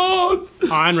 Oh, bring it on!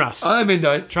 I'm Russ. I'm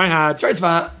Endo. Train hard. Train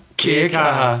smart. Kia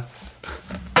kaha.